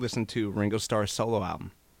listen to Ringo Starr's solo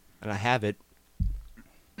album, and I have it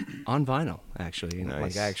on vinyl. Actually, Nice.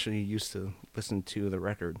 like I actually used to listen to the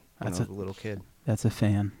record when That's I was a little kid. That's a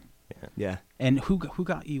fan. Yeah, And who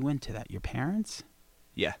got you into that? Your parents?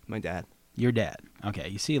 yeah, my dad. Your dad. Okay.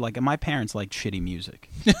 You see, like my parents liked shitty music.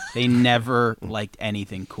 They never liked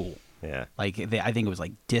anything cool. Yeah. Like I think it was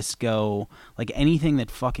like disco, like anything that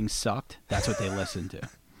fucking sucked. That's what they listened to.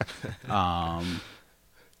 And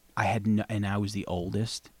I was the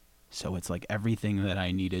oldest, so it's like everything that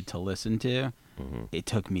I needed to listen to. It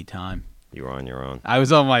took me time. You were on your own. I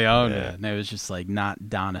was on my own, Yeah. man. And it was just like not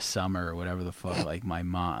Donna Summer or whatever the fuck. Like my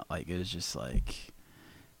mom, like it was just like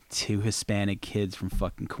 2 Hispanic kids from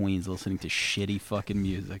fucking Queens listening to shitty fucking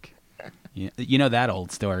music. You know that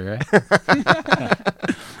old story, right? All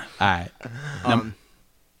right. I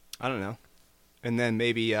don't know, and then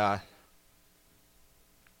maybe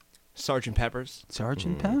Sgt. Pepper's.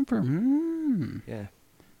 Sergeant Pepper. Yeah,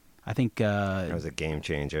 I think That was a game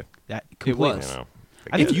changer. that It completely. was.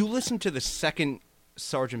 I think if you listen to the second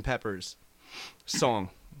Sgt. Pepper's song,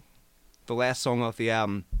 the last song off the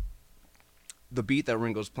album, the beat that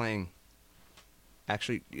Ringo's playing,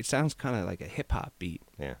 actually, it sounds kind of like a hip hop beat,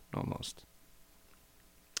 Yeah. almost.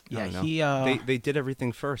 I Yeah, don't know. he. They did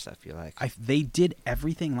everything first. I feel like. They did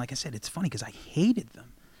everything. Like I said, it's funny because I hated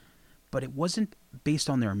them, but it wasn't based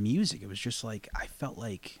on their music. It was just like I felt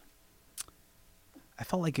like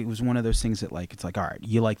it was one of those things that like it's like, all right,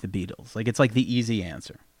 you like the Beatles, like it's like the easy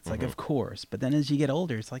answer. It's like, of course. But then as you get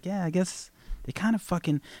older, it's like, yeah, I guess they kind of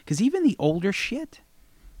fucking, because even the older shit,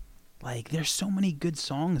 like there's so many good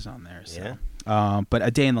songs on there. So. Yeah. But A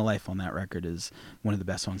Day in the Life on that record is one of the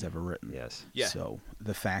best songs ever written. Yes. Yeah. So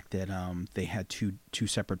the fact that they had two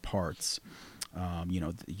separate parts,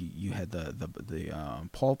 you had the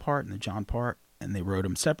Paul part and the John part, and they wrote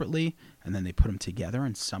them separately, and then they put them together,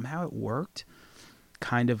 and somehow it worked.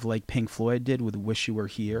 Kind of like Pink Floyd did with "Wish You Were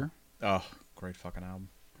Here," Oh, great fucking album.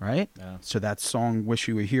 right? Yeah. So that song "Wish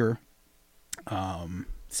You Were Here,"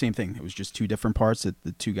 same thing. It was just 2 different parts that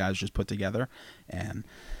the 2 guys just put together, and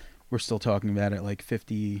we're still talking about it like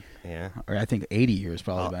 50, Yeah. or I think 80 years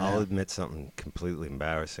probably. by I'll now. admit something completely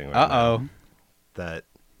embarrassing. Right Uh-oh. now. That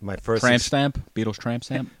my first Tramp stamp, Beatles tramp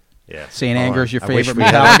stamp. Yeah. St. Hold Anger's on. your I wish favorite we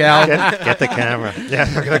had- Metallica album? Get the camera. Yeah,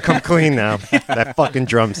 I'm gonna come clean now. That fucking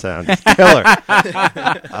drum sound is killer.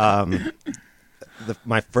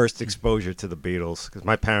 My first exposure to the Beatles, because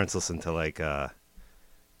my parents listened to like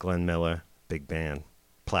Glenn Miller, big band,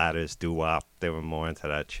 Platters, doo wop. They were more into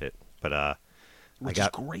that shit. But Which is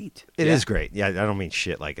great. It is great. Yeah, I don't mean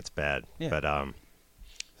shit like it's bad. Yeah. But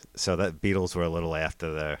so that Beatles were a little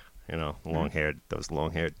after the those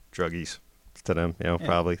long-haired druggies to them.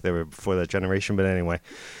 Probably they were before that generation. But anyway,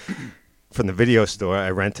 from the video store,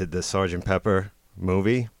 I rented the Sgt. Pepper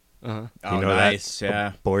movie. Uh-huh. Oh, You know nice. that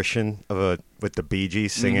Yeah. abortion with the Bee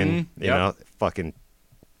Gees singing. Mhm, You know, fucking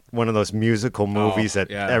one of those musical movies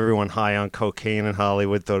that yeah. everyone high on cocaine in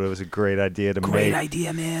Hollywood thought it was a great idea to Great make.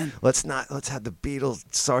 idea, man. Let's have the Beatles,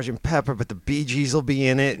 Sgt. Pepper, but the Bee Gees will be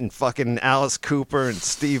in it, and fucking Alice Cooper and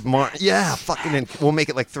Steve Martin. Yeah, fucking, and we'll make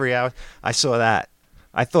it like 3 hours. I saw that.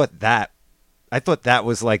 I thought that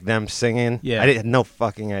was like them singing. Yeah. I had no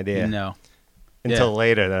fucking idea No, until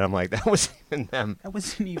later that I'm like, that wasn't even them. that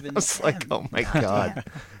wasn't even. I was like, them. oh my god.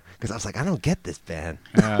 because I was like, I don't get this band.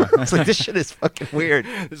 Yeah. I was like, this shit is fucking weird.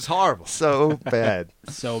 It's horrible. So bad.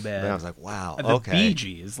 So bad. And I was like, wow, the okay. Bee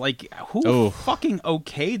Gees, like who Oh. fucking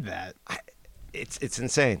okayed that? It's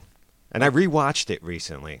insane. And I rewatched it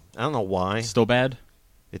recently. I don't know why. Still bad?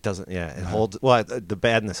 It doesn't. Yeah, it holds. Well, the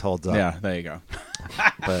badness holds up. Yeah, there you go.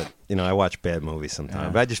 But I watch bad movies sometimes. Yeah.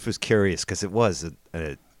 But I just was curious because it was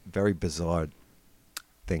a very bizarre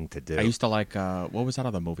thing to do. I used to like what was that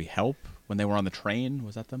other movie? Help, when they were on the train.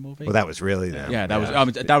 Was that the movie? Well, that was really them. yeah, that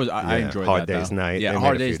was I Yeah, enjoyed Hard that. Day's though. Night. Yeah, They made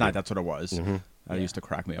Hard a few Day's Night. good- That's what it was. Mhm. That used to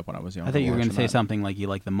crack me up when I was young. I thought you were going going to say something like you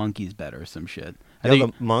like the Monkees better or some shit. I Yeah,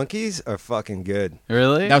 think the Monkees are fucking good.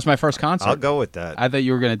 really. That was my first concert. I'll go with that. I thought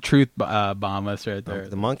you were going to truth bomb us right there.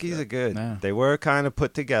 The Monkees are good. Yeah. They were kind of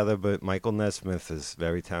put together, but Michael Nesmith is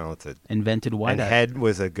very talented. Invented White And Head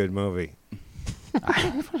was a good movie.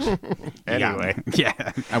 Anyway,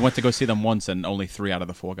 Yeah. I went to go see them once, and only 3 out of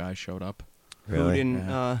the 4 guys showed up. really,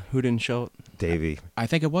 Who didn't show it? Davey, I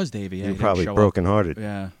think it was Davey. Yeah, you're he didn't probably show up. brokenhearted.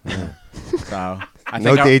 Yeah. So I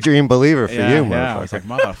No think Daydream Believer for yeah, you, yeah. I was motherfucker.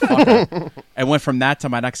 like, motherfucker. I went from that to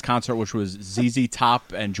my next concert, which was ZZ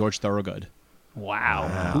Top and George Thorogood. Wow.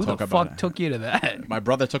 Wow. Who Talk the about fuck it. took you to that? My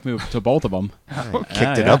brother took me to both of them.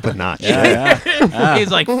 Kicked it up a notch. Yeah.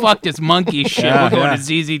 He's like, fuck this monkey shit. Yeah, We're going yeah.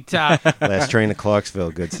 to ZZ Top. Last Train to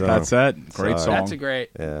Clarksville, good song. That's it. Great Sorry. song. That's a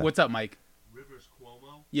great. Yeah. What's up, Mike? Rivers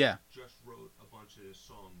Cuomo Yeah. just wrote a bunch of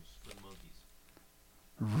songs for the Monkees.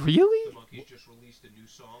 Really? The Monkees just released a new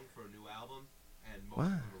song for a new album, and most What?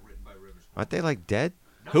 of them are written by Rivers Cuomo. Aren't they like dead?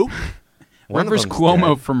 Who? One of Rivers them's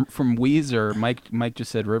Cuomo dead. from Weezer. Mike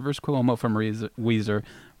just said Rivers Cuomo from Weezer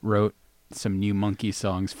wrote some new Monkey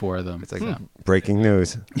songs for them. It's like breaking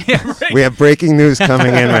news. yeah, right. We have breaking news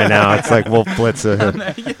coming in right now. It's like Wolf Blitzer.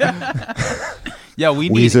 Yeah, we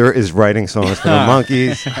need. Weezer is writing songs for the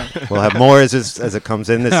Monkees. We'll have more as it comes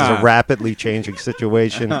in. This is a rapidly changing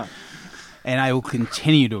situation. And I will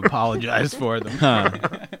continue to apologize for them.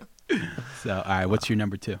 So, all right, what's your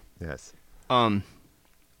number 2? Yes.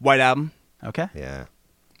 White Album, Okay, Yeah.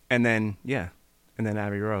 and then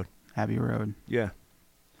Abbey Road. Abbey Road. Yeah.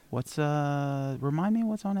 What's remind me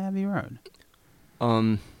what's on Abbey Road?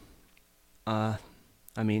 I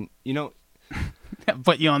mean,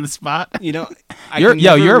 Put you on the spot. I You're can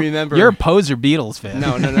never you're remember. you're a poser Beatles fan.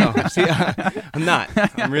 No. See, I'm not.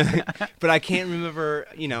 I'm really, but I can't remember.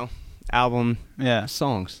 Album Yeah.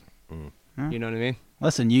 songs. Huh? You know what I mean?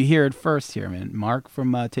 Listen, you hear it first here, man. Mark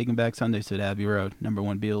from Taking Back Sunday said Abbey Road,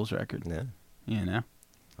 #1 Beatles record. Yeah. You know,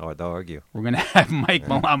 Hard to argue. we're gonna have Mike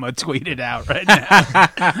Malama tweet it out right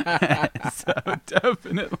now. So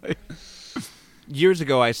definitely. Years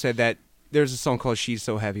ago, I said that there's a song called "She's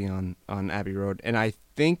So Heavy" on Abbey Road, and I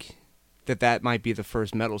think that might be the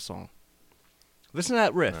first metal song. Listen to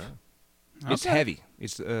that riff. It's Okay. heavy.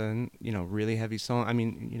 It's really heavy song. I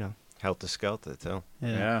mean, Helter Skelter, too.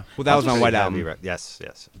 Yeah. well, that was on White Pretty Album. heavy Yes. Yeah,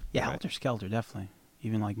 Right. Helter Skelter, definitely.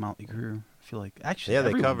 Even like Motley Crue. I feel like actually. Yeah, they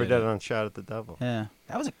everyone covered did that on Shot at the Devil. Yeah,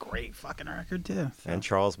 that was a great fucking record too. So. And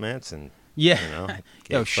Charles Manson. Yeah. You know,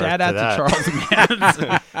 Yo, gave shout birth out that. to Charles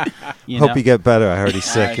Manson. You Hope know? you get better. I heard he's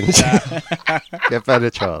sick. Get better,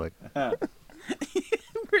 Charlie.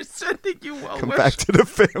 We're sending you well Come back to the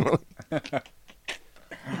family.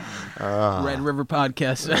 Red River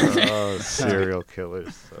Podcast. Oh, serial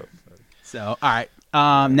killers. So So, all right.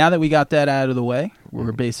 Now that we got that out of the way,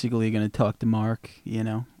 we're basically going to talk to Mark. You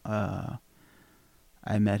know, I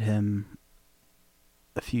met him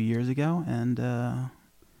a few years ago, and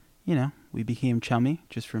you know, we became chummy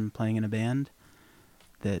just from playing in a band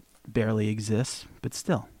that barely exists, but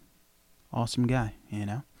still, awesome guy. You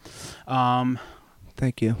know.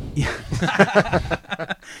 Thank you.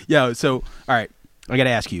 Yeah. So, all right. I got to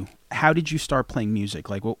ask you, how did you start playing music?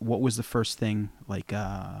 Like, what was the first thing? Like,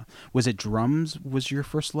 was it drums? Was your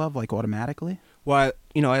first love, like, automatically? Well,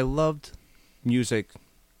 I loved music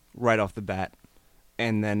right off the bat,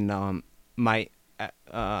 and then it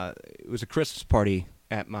was a Christmas party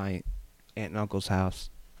at my aunt and uncle's house,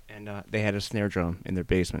 and they had a snare drum in their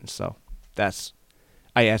basement. So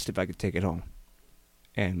I asked if I could take it home,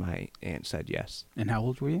 and my aunt said yes. And how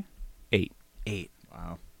old were you? 8. 8.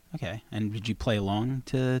 Wow. Okay. And did you play along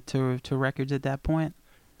to records at that point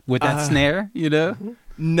with that snare? You know?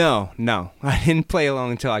 No, I didn't play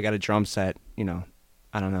along until I got a drum set.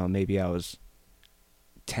 I don't know, maybe I was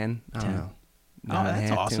 10. I don't 10. know. Oh, 9 and a that's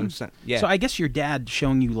half, awesome. 10%. Yeah. So I guess your dad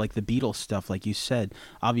showing you like the Beatles stuff, like you said,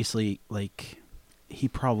 obviously, like he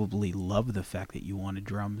probably loved the fact that you wanted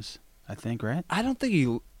drums. I think, right? I don't think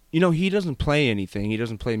he doesn't play anything. He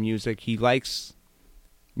doesn't play music. He likes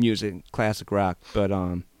music, classic rock, but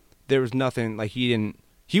there was nothing like he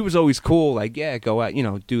he was always cool, like, yeah, go out,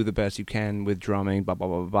 do the best you can with drumming, blah, blah,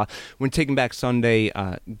 blah, blah, blah. When Taking Back Sunday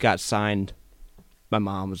got signed, my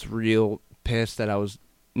mom was real pissed that I was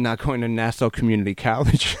not going to Nassau Community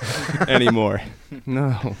College anymore.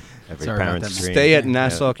 No. Every Sorry about parent's that, dream. Stay at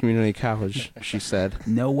Nassau Community College, she said.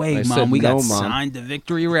 No way, I Mom. said, We got "No, Mom." signed to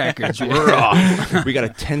Victory Records. We're off. We got a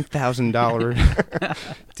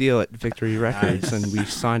 $10,000 deal at Victory Records, and we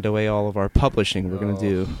signed away all of our publishing we're going to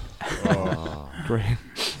do. Great.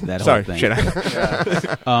 That Sorry, whole thing. should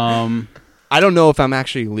I? I don't know if I'm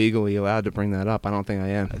actually legally allowed to bring that up. I don't think I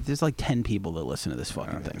am. There's like 10 people that listen to this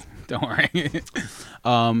fucking thing. Don't worry.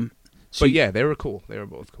 So But yeah, they were cool. They were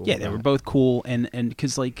both cool. yeah, they were both cool, and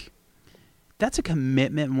because like that's a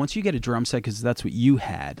commitment. Once you get a drum set, because that's what you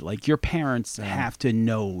had. Like your parents have to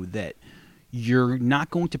know that you're not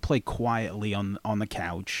going to play quietly on the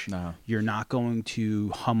couch. No. You're not going to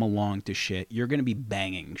hum along to shit. You're going to be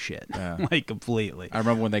banging shit, Yeah. like completely. I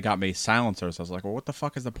remember when they got me silencers. I was like, well, what the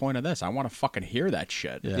fuck is the point of this? I want to fucking hear that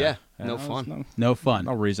shit. Yeah, You no know, fun. there's No fun.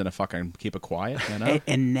 No reason to fucking keep it quiet, you know?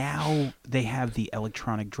 And now they have the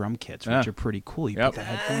electronic drum kits, which Yeah. are pretty cool. You Yep. put the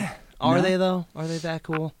headphone. Are No. they, though? Are they that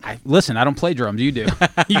cool? Listen, I don't play drums. You do.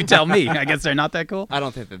 You tell me. I guess they're not that cool. I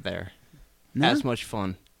don't think that they're No? as much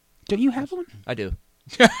fun. Don't you have one? I do.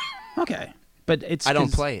 Okay, but it's I don't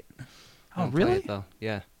 'cause- play it. I Oh, don't play really? it, though.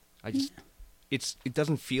 Yeah. I just, it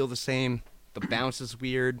doesn't feel the same. The bounce is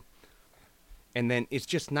weird. And then it's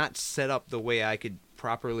just not set up the way I could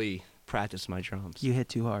properly practice my drums. You hit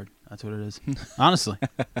too hard. That's what it is. Honestly,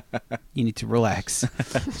 you need to relax.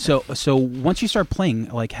 So once you start playing,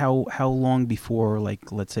 like how long before,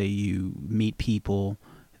 like, let's say you meet people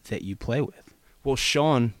that you play with? Well,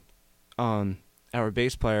 Sean, our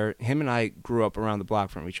bass player, him and I grew up around the block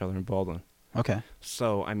from each other in Baldwin. Okay.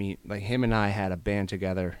 So, I mean, like, him and I had a band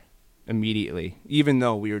together immediately, even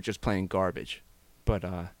though we were just playing garbage. But,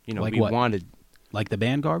 Like we what? wanted... Like the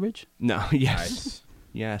band Garbage? No, yes. Nice.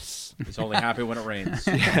 Yes. He's only happy when it rains.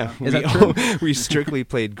 Yeah, Is that true? we strictly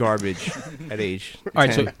played garbage at age All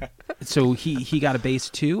right. 10. So he got a bass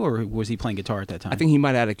too, or was he playing guitar at that time? I think he might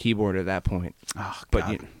have had a keyboard at that point. Oh, But,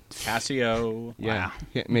 God. Casio. yeah, Wow.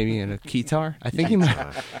 yeah, maybe in a guitar. I think he might...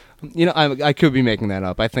 I could be making that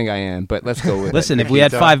up. I think I am, but let's go with Listen, it. if we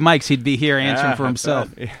had Guitar. 5 mics, he'd be here answering Yeah, for I himself.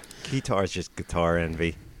 Guitar is just guitar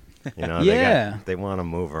envy. You know, Yeah. they want to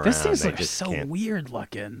move around. Those things they are just so can't. weird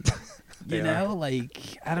looking. They You know,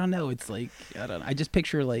 like, I don't know. It's like, I don't know. I just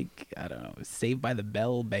picture, like, I don't know, Saved by the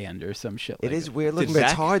Bell band or some shit like It is that. weird looking, Did but it's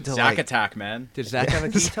Zach- hard to Zack like. Attack, man. Did Zach have a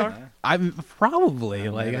guitar? I'm probably,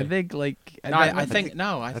 like, I maybe. think, like... No, I think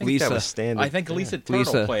no. I I think think that Lisa. was standard. I think Lisa Turtle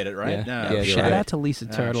Lisa. played it, right? Yeah. Yeah, Shout right. out to Lisa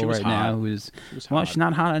Yeah, Turtle she was right hot. now, who's... was Well, hot. she's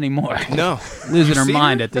not hot anymore. No. Losing her seen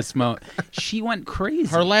mind her? at this moment. She went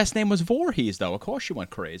crazy. Her last name was Voorhees, though. Of course, she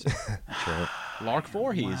went crazy. True. Lark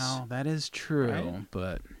Voorhees. Wow, that is true, Right?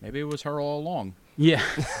 but... Maybe it was her all along. Yeah.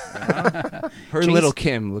 Her Chase- and Little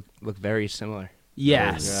Kim look very similar.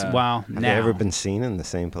 Yes. Yeah. Well, Have now... they ever been seen in the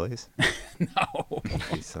same place? No.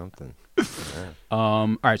 Be something. Yeah.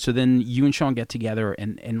 All right, so then you and Sean get together,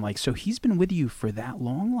 and like, so he's been with you for that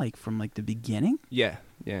long, like from like the beginning. Yeah.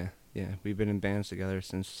 We've been in bands together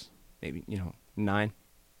since maybe 9,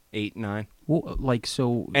 8, 9. Well, like,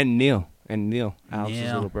 so And Neil, Alex's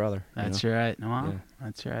Neil. little brother. you that's know? right. Wow, Yeah.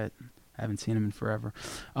 that's right. I haven't seen him in forever.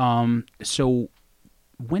 So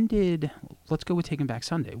when did? Let's go with Taking Back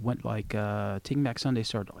Sunday. When Taking Back Sunday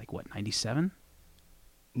started like what, 97?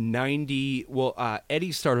 90. Well,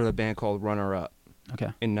 Eddie started a band called Runner Up Okay.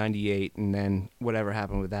 in 98, and then whatever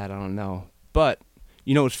happened with that, I don't know. But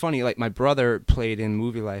it's funny. Like, my brother played in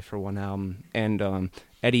Movie Life for one album, and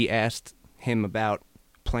Eddie asked him about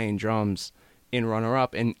playing drums in Runner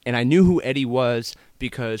Up, and I knew who Eddie was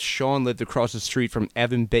because Sean lived across the street from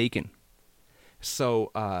Evan Bacon.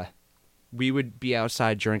 So we would be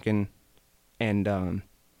outside drinking, and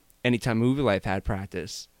anytime Movie Life had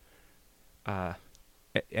practice,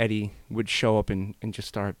 Eddie would show up and just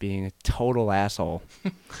start being a total asshole.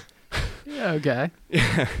 Yeah. Okay.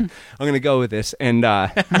 I'm gonna go with this, and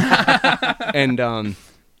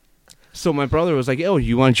so my brother was like, "Oh,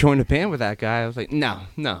 you want to join a band with that guy?" I was like, "No,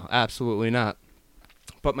 absolutely not."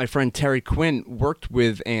 But my friend Terry Quinn worked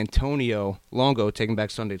with Antonio Longo, Taking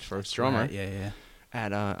Back Sunday's first drummer, Right, yeah.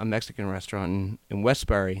 at a Mexican restaurant in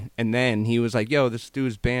Westbury, and then he was like, "Yo, this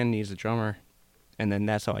dude's band needs a drummer," and then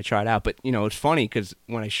that's how I tried out. But it's funny because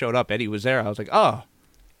when I showed up, Eddie was there. I was like, "Oh,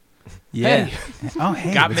 Yeah. Oh,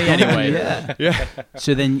 hey. Got what's me going on? anyway. Yeah. yeah."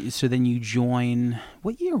 So then you join.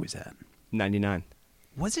 What year was that? 99.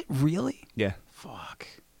 Was it really? Yeah. Fuck.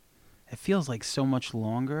 It feels like so much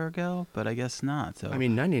longer ago, but I guess not. So I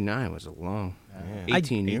mean, 99 was a long, Yeah.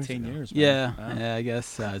 18 years. 18 ago. years. yeah, Man. yeah, I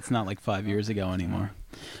guess it's not like 5 years ago anymore.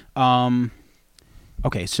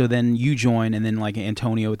 Okay, so then you join, and then like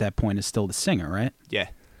Antonio at that point is still the singer, right? Yeah.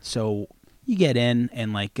 So you get in,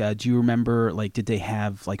 and like, do you remember like did they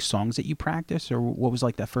have like songs that you practice, or what was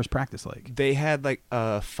like that first practice like? They had like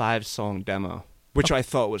a 5-song demo, which I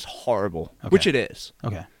thought was horrible, Okay. which it is.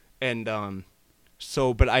 Okay, And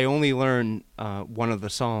but I only learned one of the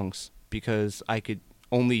songs because I could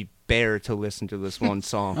only bear to listen to this one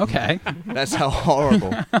song. okay, That's how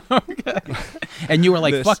horrible. and you were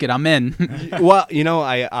like, This- "Fuck it, I'm in." Well, you know,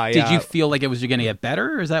 I Did you feel like it was going to get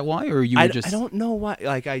better? Or is that why, or you were I just? don't know why.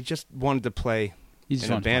 Like, I just wanted to play You just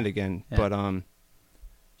in a wanted to band play. again. Yeah. But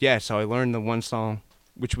yeah. So I learned the one song,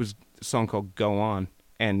 which was a song called "Go On,"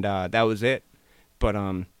 and that was it. But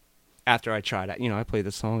after I tried it, I played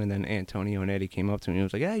the song, and then Antonio and Eddie came up to me and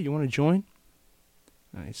was like, "Hey, you want to join?"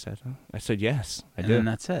 And I said yes, I And did. then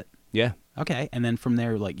that's it. Yeah. Okay, and then from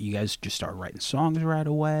there, like you guys just start writing songs right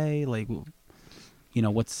away. Like,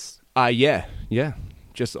 what's Yeah.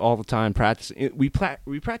 Just all the time practicing. We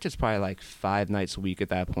practiced probably like 5 nights a week at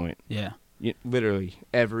that point. yeah. Literally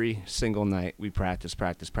every single night we practiced.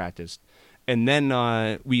 And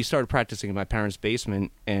then we started practicing in my parents'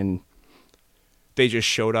 basement, and they just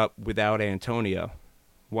showed up without Antonio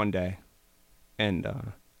one day. And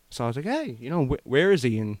so I was like, hey, where is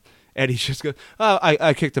he? And Eddie just goes, oh,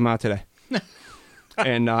 I kicked him out today.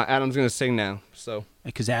 And Adam's going to sing now. So,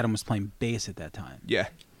 Because Adam was playing bass at that time, yeah.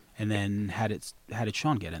 and then how did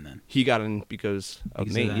Sean get in then? He got in because of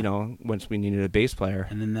Because me, of that. once we needed a bass player.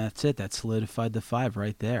 And then that's it. That solidified the 5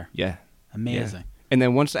 right there. Yeah. Amazing. Yeah. And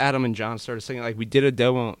then once Adam and John started singing, like we did a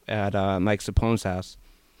demo at Mike Sapone's house.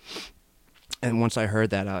 And once I heard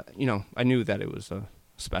that, I knew that it was a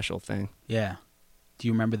special thing. Yeah. Do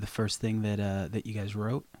you remember the first thing that you guys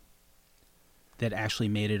wrote that actually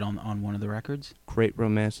made it on one of the records? Great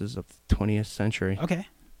romances of the 20th century. Okay.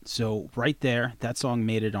 So right there, that song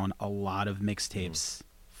made it on a lot of mixtapes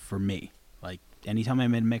for me. Like anytime I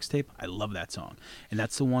made a mixtape, I love that song. And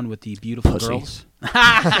that's the one with the beautiful Pussy. girls.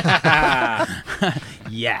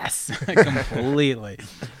 Yes, completely.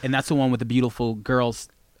 And that's the one with the beautiful girls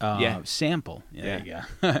Yeah. sample. There you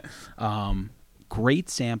go. Great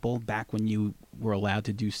sample back when you were allowed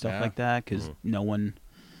to do stuff Yeah. like that, because no one,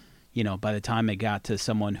 by the time it got to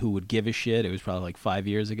someone who would give a shit, it was probably like 5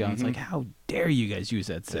 years ago. It's like, how dare you guys use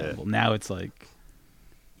that sample? Now it's like,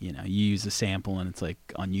 you use a sample and it's like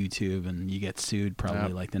on YouTube and you get sued probably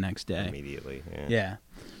Yep. like the next day. Immediately. Yeah. Yeah.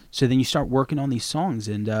 So then you start working on these songs,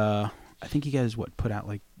 and I think you guys put out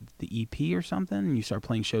like the EP or something, and you start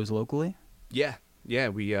playing shows locally. Yeah. Yeah,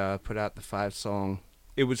 we put out the 5-song.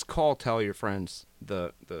 It was called Tell Your Friends,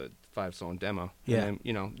 the 5-song demo. Yeah. And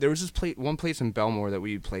then, there was this one place in Belmore that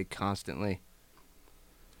we played constantly.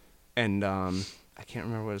 And I can't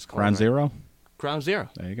remember what it's called. Ground right? Zero. Ground Zero.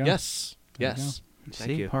 There you go. Yes. There you Yes. See,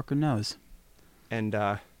 Thank you. Parker knows. And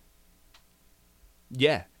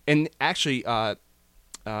yeah, and actually,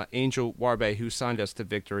 Angel Warbe, who signed us to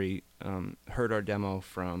Victory, heard our demo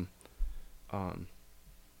from,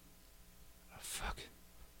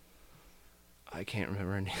 I can't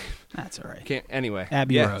remember her name. That's all right. Can't anyway.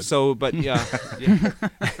 Abbey yeah. Road. So, but yeah, yeah.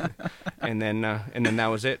 and then that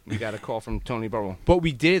was it. We got a call from Tony Burwell. But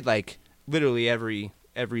we did like literally every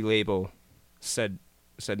label said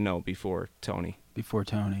no before Tony. Before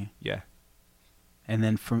Tony. Yeah. And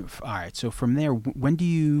then all right, so from there, when do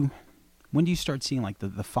you start seeing like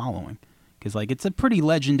the following? Because like it's a pretty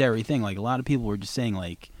legendary thing. Like a lot of people were just saying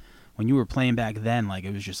like when you were playing back then, like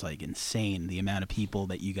it was just like insane the amount of people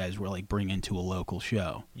that you guys were like bringing to a local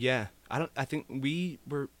show. Yeah. I think we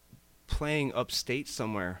were playing upstate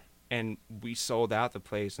somewhere, and we sold out the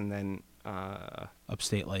place, and then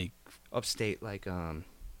Upstate, like upstate like I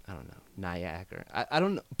don't know, Niagara. I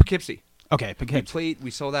don't know, Poughkeepsie. okay, Poughkeepsie. We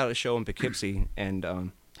sold out a show in Poughkeepsie, and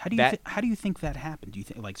How do you think that happened? Do you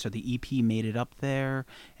think like so the EP made it up there,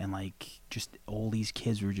 and like just all these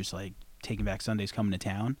kids were just like taking back Sundays coming to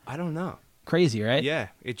town? I don't know. Crazy, right? Yeah,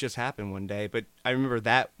 it just happened one day. But I remember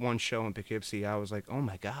that one show in Poughkeepsie. I was like, oh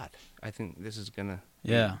my god, I think this is gonna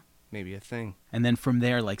be Yeah. maybe a thing. And then from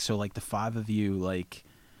there, like so, like the 5 of you, like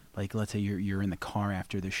let's say you're in the car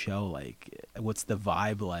after the show, like what's the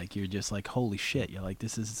vibe like? You're just like, holy shit! You're like,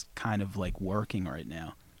 this is kind of like working right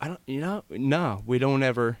now. I don't, no, we don't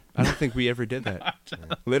ever. I don't think we ever did that.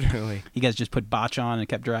 Literally. You guys just put botch on and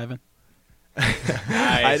kept driving.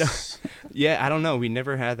 I don't know. We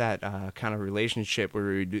never had that kind of relationship where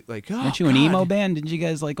we would do, like, oh, Aren't you an God. emo band? Didn't you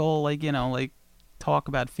guys like all like like talk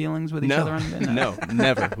about feelings with each other? No,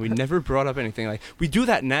 never. We never brought up anything like we do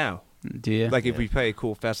that now. Do you? Like if we play a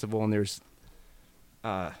cool festival and there's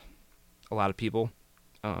a lot of people,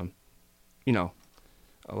 you know,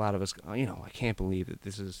 a lot of us, you know, I can't believe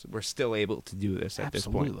that we're still able to do this at this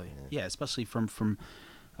point. Absolutely. Yeah, especially from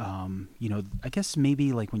you know, I guess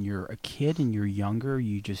maybe like when you're a kid and you're younger,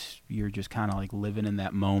 you're just kind of like living in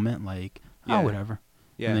that moment, like Yeah. oh whatever.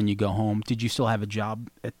 Yeah. And then you go home. Did you still have a job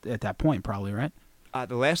at that point? Probably, right?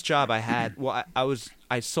 The last job I had, well,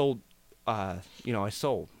 I sold, you know, I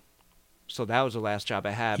sold. So that was the last job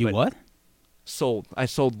I had. You but what? Sold. I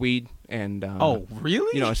sold weed and. Oh,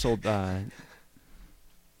 really? You know, I sold,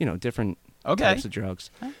 you know, different Okay. types of drugs.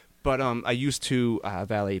 But I used to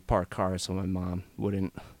valet park cars so my mom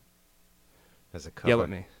wouldn't As a cover. yell at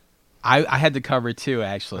me. I had to cover too, I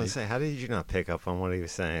actually. was saying, how did you not pick up on what he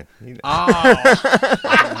was saying? Oh,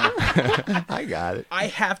 I got it. I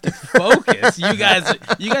have to focus. You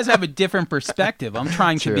guys have a different perspective. I'm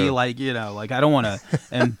trying to be True. like, you know, like I don't want to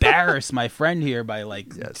embarrass my friend here by like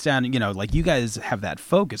sounding, you know, like you guys have that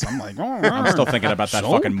focus. I'm like, I'm still thinking about that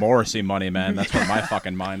fucking Morrissey money, man. That's where my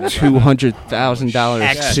fucking mind is. $200,000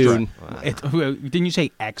 Extra. soon. Didn't you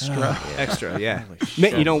say extra? Extra, yeah.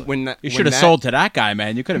 shit. You know when You should have sold to that guy,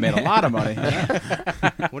 man. You could have made a lot of money.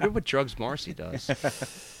 Wonder what drugs Marcy does.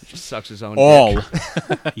 He just sucks his own All. dick.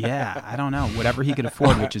 Yeah, I don't know. Whatever he could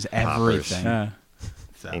afford, which is everything. Yeah.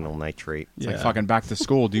 So, Anal nitrate. It's like fucking back to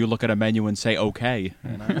school. Do you look at a menu and say okay?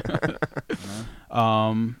 You know?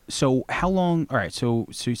 so how long? All right. So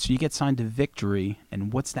you get signed to Victory,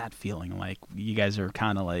 and what's that feeling like? You guys are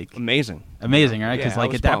kind of like Amazing. amazing, right? Because Yeah, I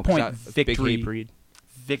like was at that pumped, 'cause point, Big Victory Hatebreed.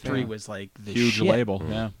 Victory Yeah. was like the Huge shit. label.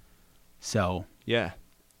 Yeah. So Yeah.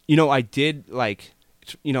 You know, I did like,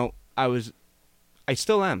 you know, I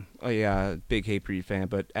still am a big Hatebreed fan,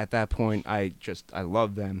 but at that point, I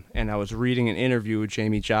loved them. And I was reading an interview with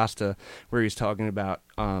Jamie Josta where he was talking about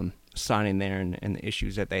signing there and the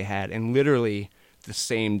issues that they had. And literally the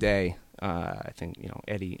same day, I think, you know,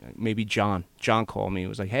 Eddie, maybe John called me. It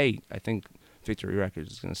was like, hey, I think Victory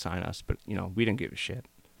Records is going to sign us. But, you know, we didn't give a shit.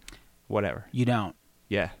 Whatever. you don't.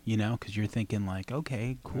 Yeah. You know, because you're thinking like,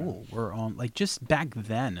 okay, cool, we're on. Like just back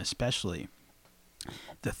then, especially,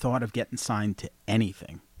 the thought of getting signed to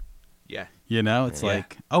anything. Yeah. You know, it's Yeah.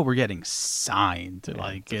 like, oh, we're getting signed to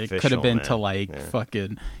like it's it could have official, been man. to like Yeah.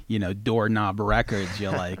 fucking, you know, Doorknob Records.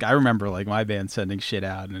 You're like, I remember like my band sending shit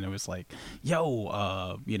out, and it was like,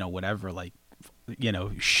 yo, you know, whatever, like, you know,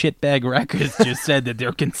 Shitbag Records just said that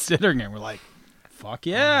they're considering it. We're like, fuck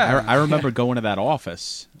yeah. I remember going to that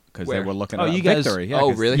office because they Where? were looking Oh, at you guys- Victory. Yeah, Oh,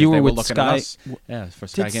 'cause- really? 'cause You were they with looking Sky- at us. Yeah, for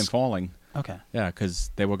Sky Did Came S- Falling. Okay. Yeah,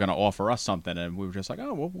 because they were going to offer us something, and we were just like,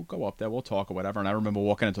 oh, we'll go up there, we'll talk or whatever. And I remember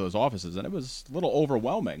walking into those offices, and it was a little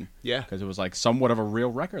overwhelming. Yeah. Because it was like somewhat of a real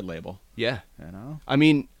record label, Yeah. you know? I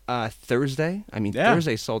mean, Thursday. Yeah.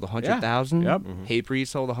 Thursday sold 100,000. Yep. Hatebreed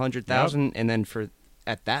sold 100,000, and then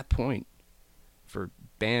at that point, for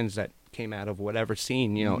bands that came out of whatever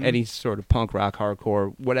scene, you know, any sort of punk rock,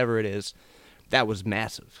 hardcore, whatever it is, that was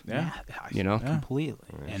massive. Yeah. You know? completely.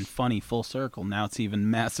 And funny, full circle. Now it's even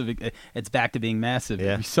massive. It's back to being massive.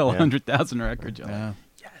 Yeah, If you sell yeah. 100,000 records, you're Yeah. like,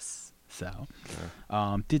 yes. So,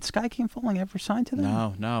 did Sky Came Falling ever sign to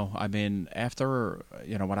them? No. I mean, after,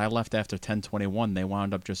 you know, when I left after 1021, they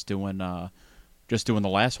wound up just doing the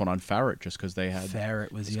last one on Ferret just because they had.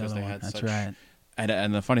 Ferret was just the 'cause other they one. had That's such- right.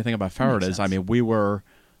 And the funny thing about Ferret makes is, I sense. mean, we were,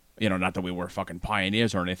 you know, not that we were fucking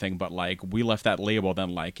pioneers or anything, but like we left that label.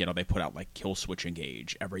 Then like, you know, they put out like Kill Switch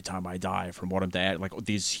Engage, Every Time I Die, From Autumn to Ash, like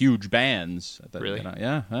these huge bands. That, Really? You know,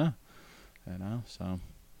 yeah, huh? You know, so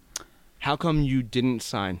How come you didn't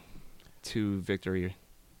sign to Victory?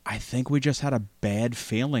 I think we just had a bad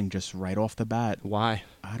feeling just right off the bat. Why?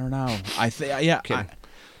 I don't know. I think, yeah. Kidding.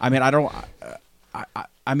 I mean, I don't.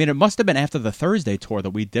 I mean, it must have been after the Thursday tour that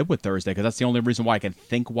we did with Thursday, because that's the only reason why I can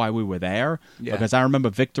think why we were there. Yeah. Because I remember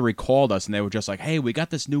Victory called us and they were just like, "Hey, we got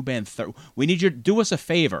this new band. We need you to do us a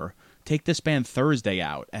favor. Take this band Thursday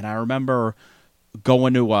out." And I remember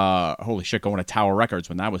going to going to Tower Records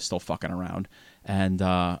when that was still fucking around, and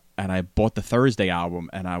I bought the Thursday album,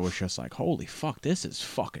 and I was just like, "Holy fuck, this is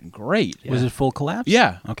fucking great." Was it Full Collapse?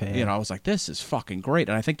 Yeah. Okay. You know, I was like, this is fucking great.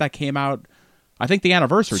 And I think that came out, I think the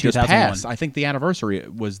anniversary just 2001. passed. I think the anniversary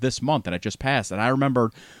was this month, and it just passed. And I remember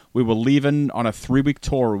we were leaving on a 3-week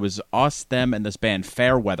tour. It was us, them, and this band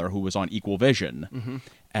Fairweather, who was on Equal Vision. Mm-hmm.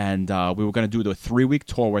 And we were going to do the 3-week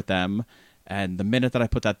tour with them. And the minute that I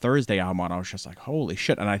put that Thursday album on, I was just like, holy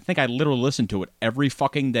shit. And I think I literally listened to it every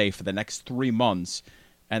fucking day for the next 3 months.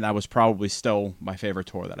 And that was probably still my favorite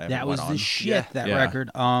tour that I ever That was went on. the shit. Yeah. That Yeah. record.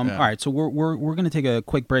 All Yeah. right, so we're gonna take a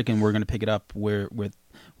quick break, and we're gonna pick it up with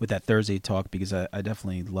that Thursday talk, because I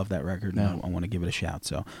definitely love that record, and Yeah. I want to give it a shout.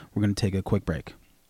 So we're gonna take a quick break.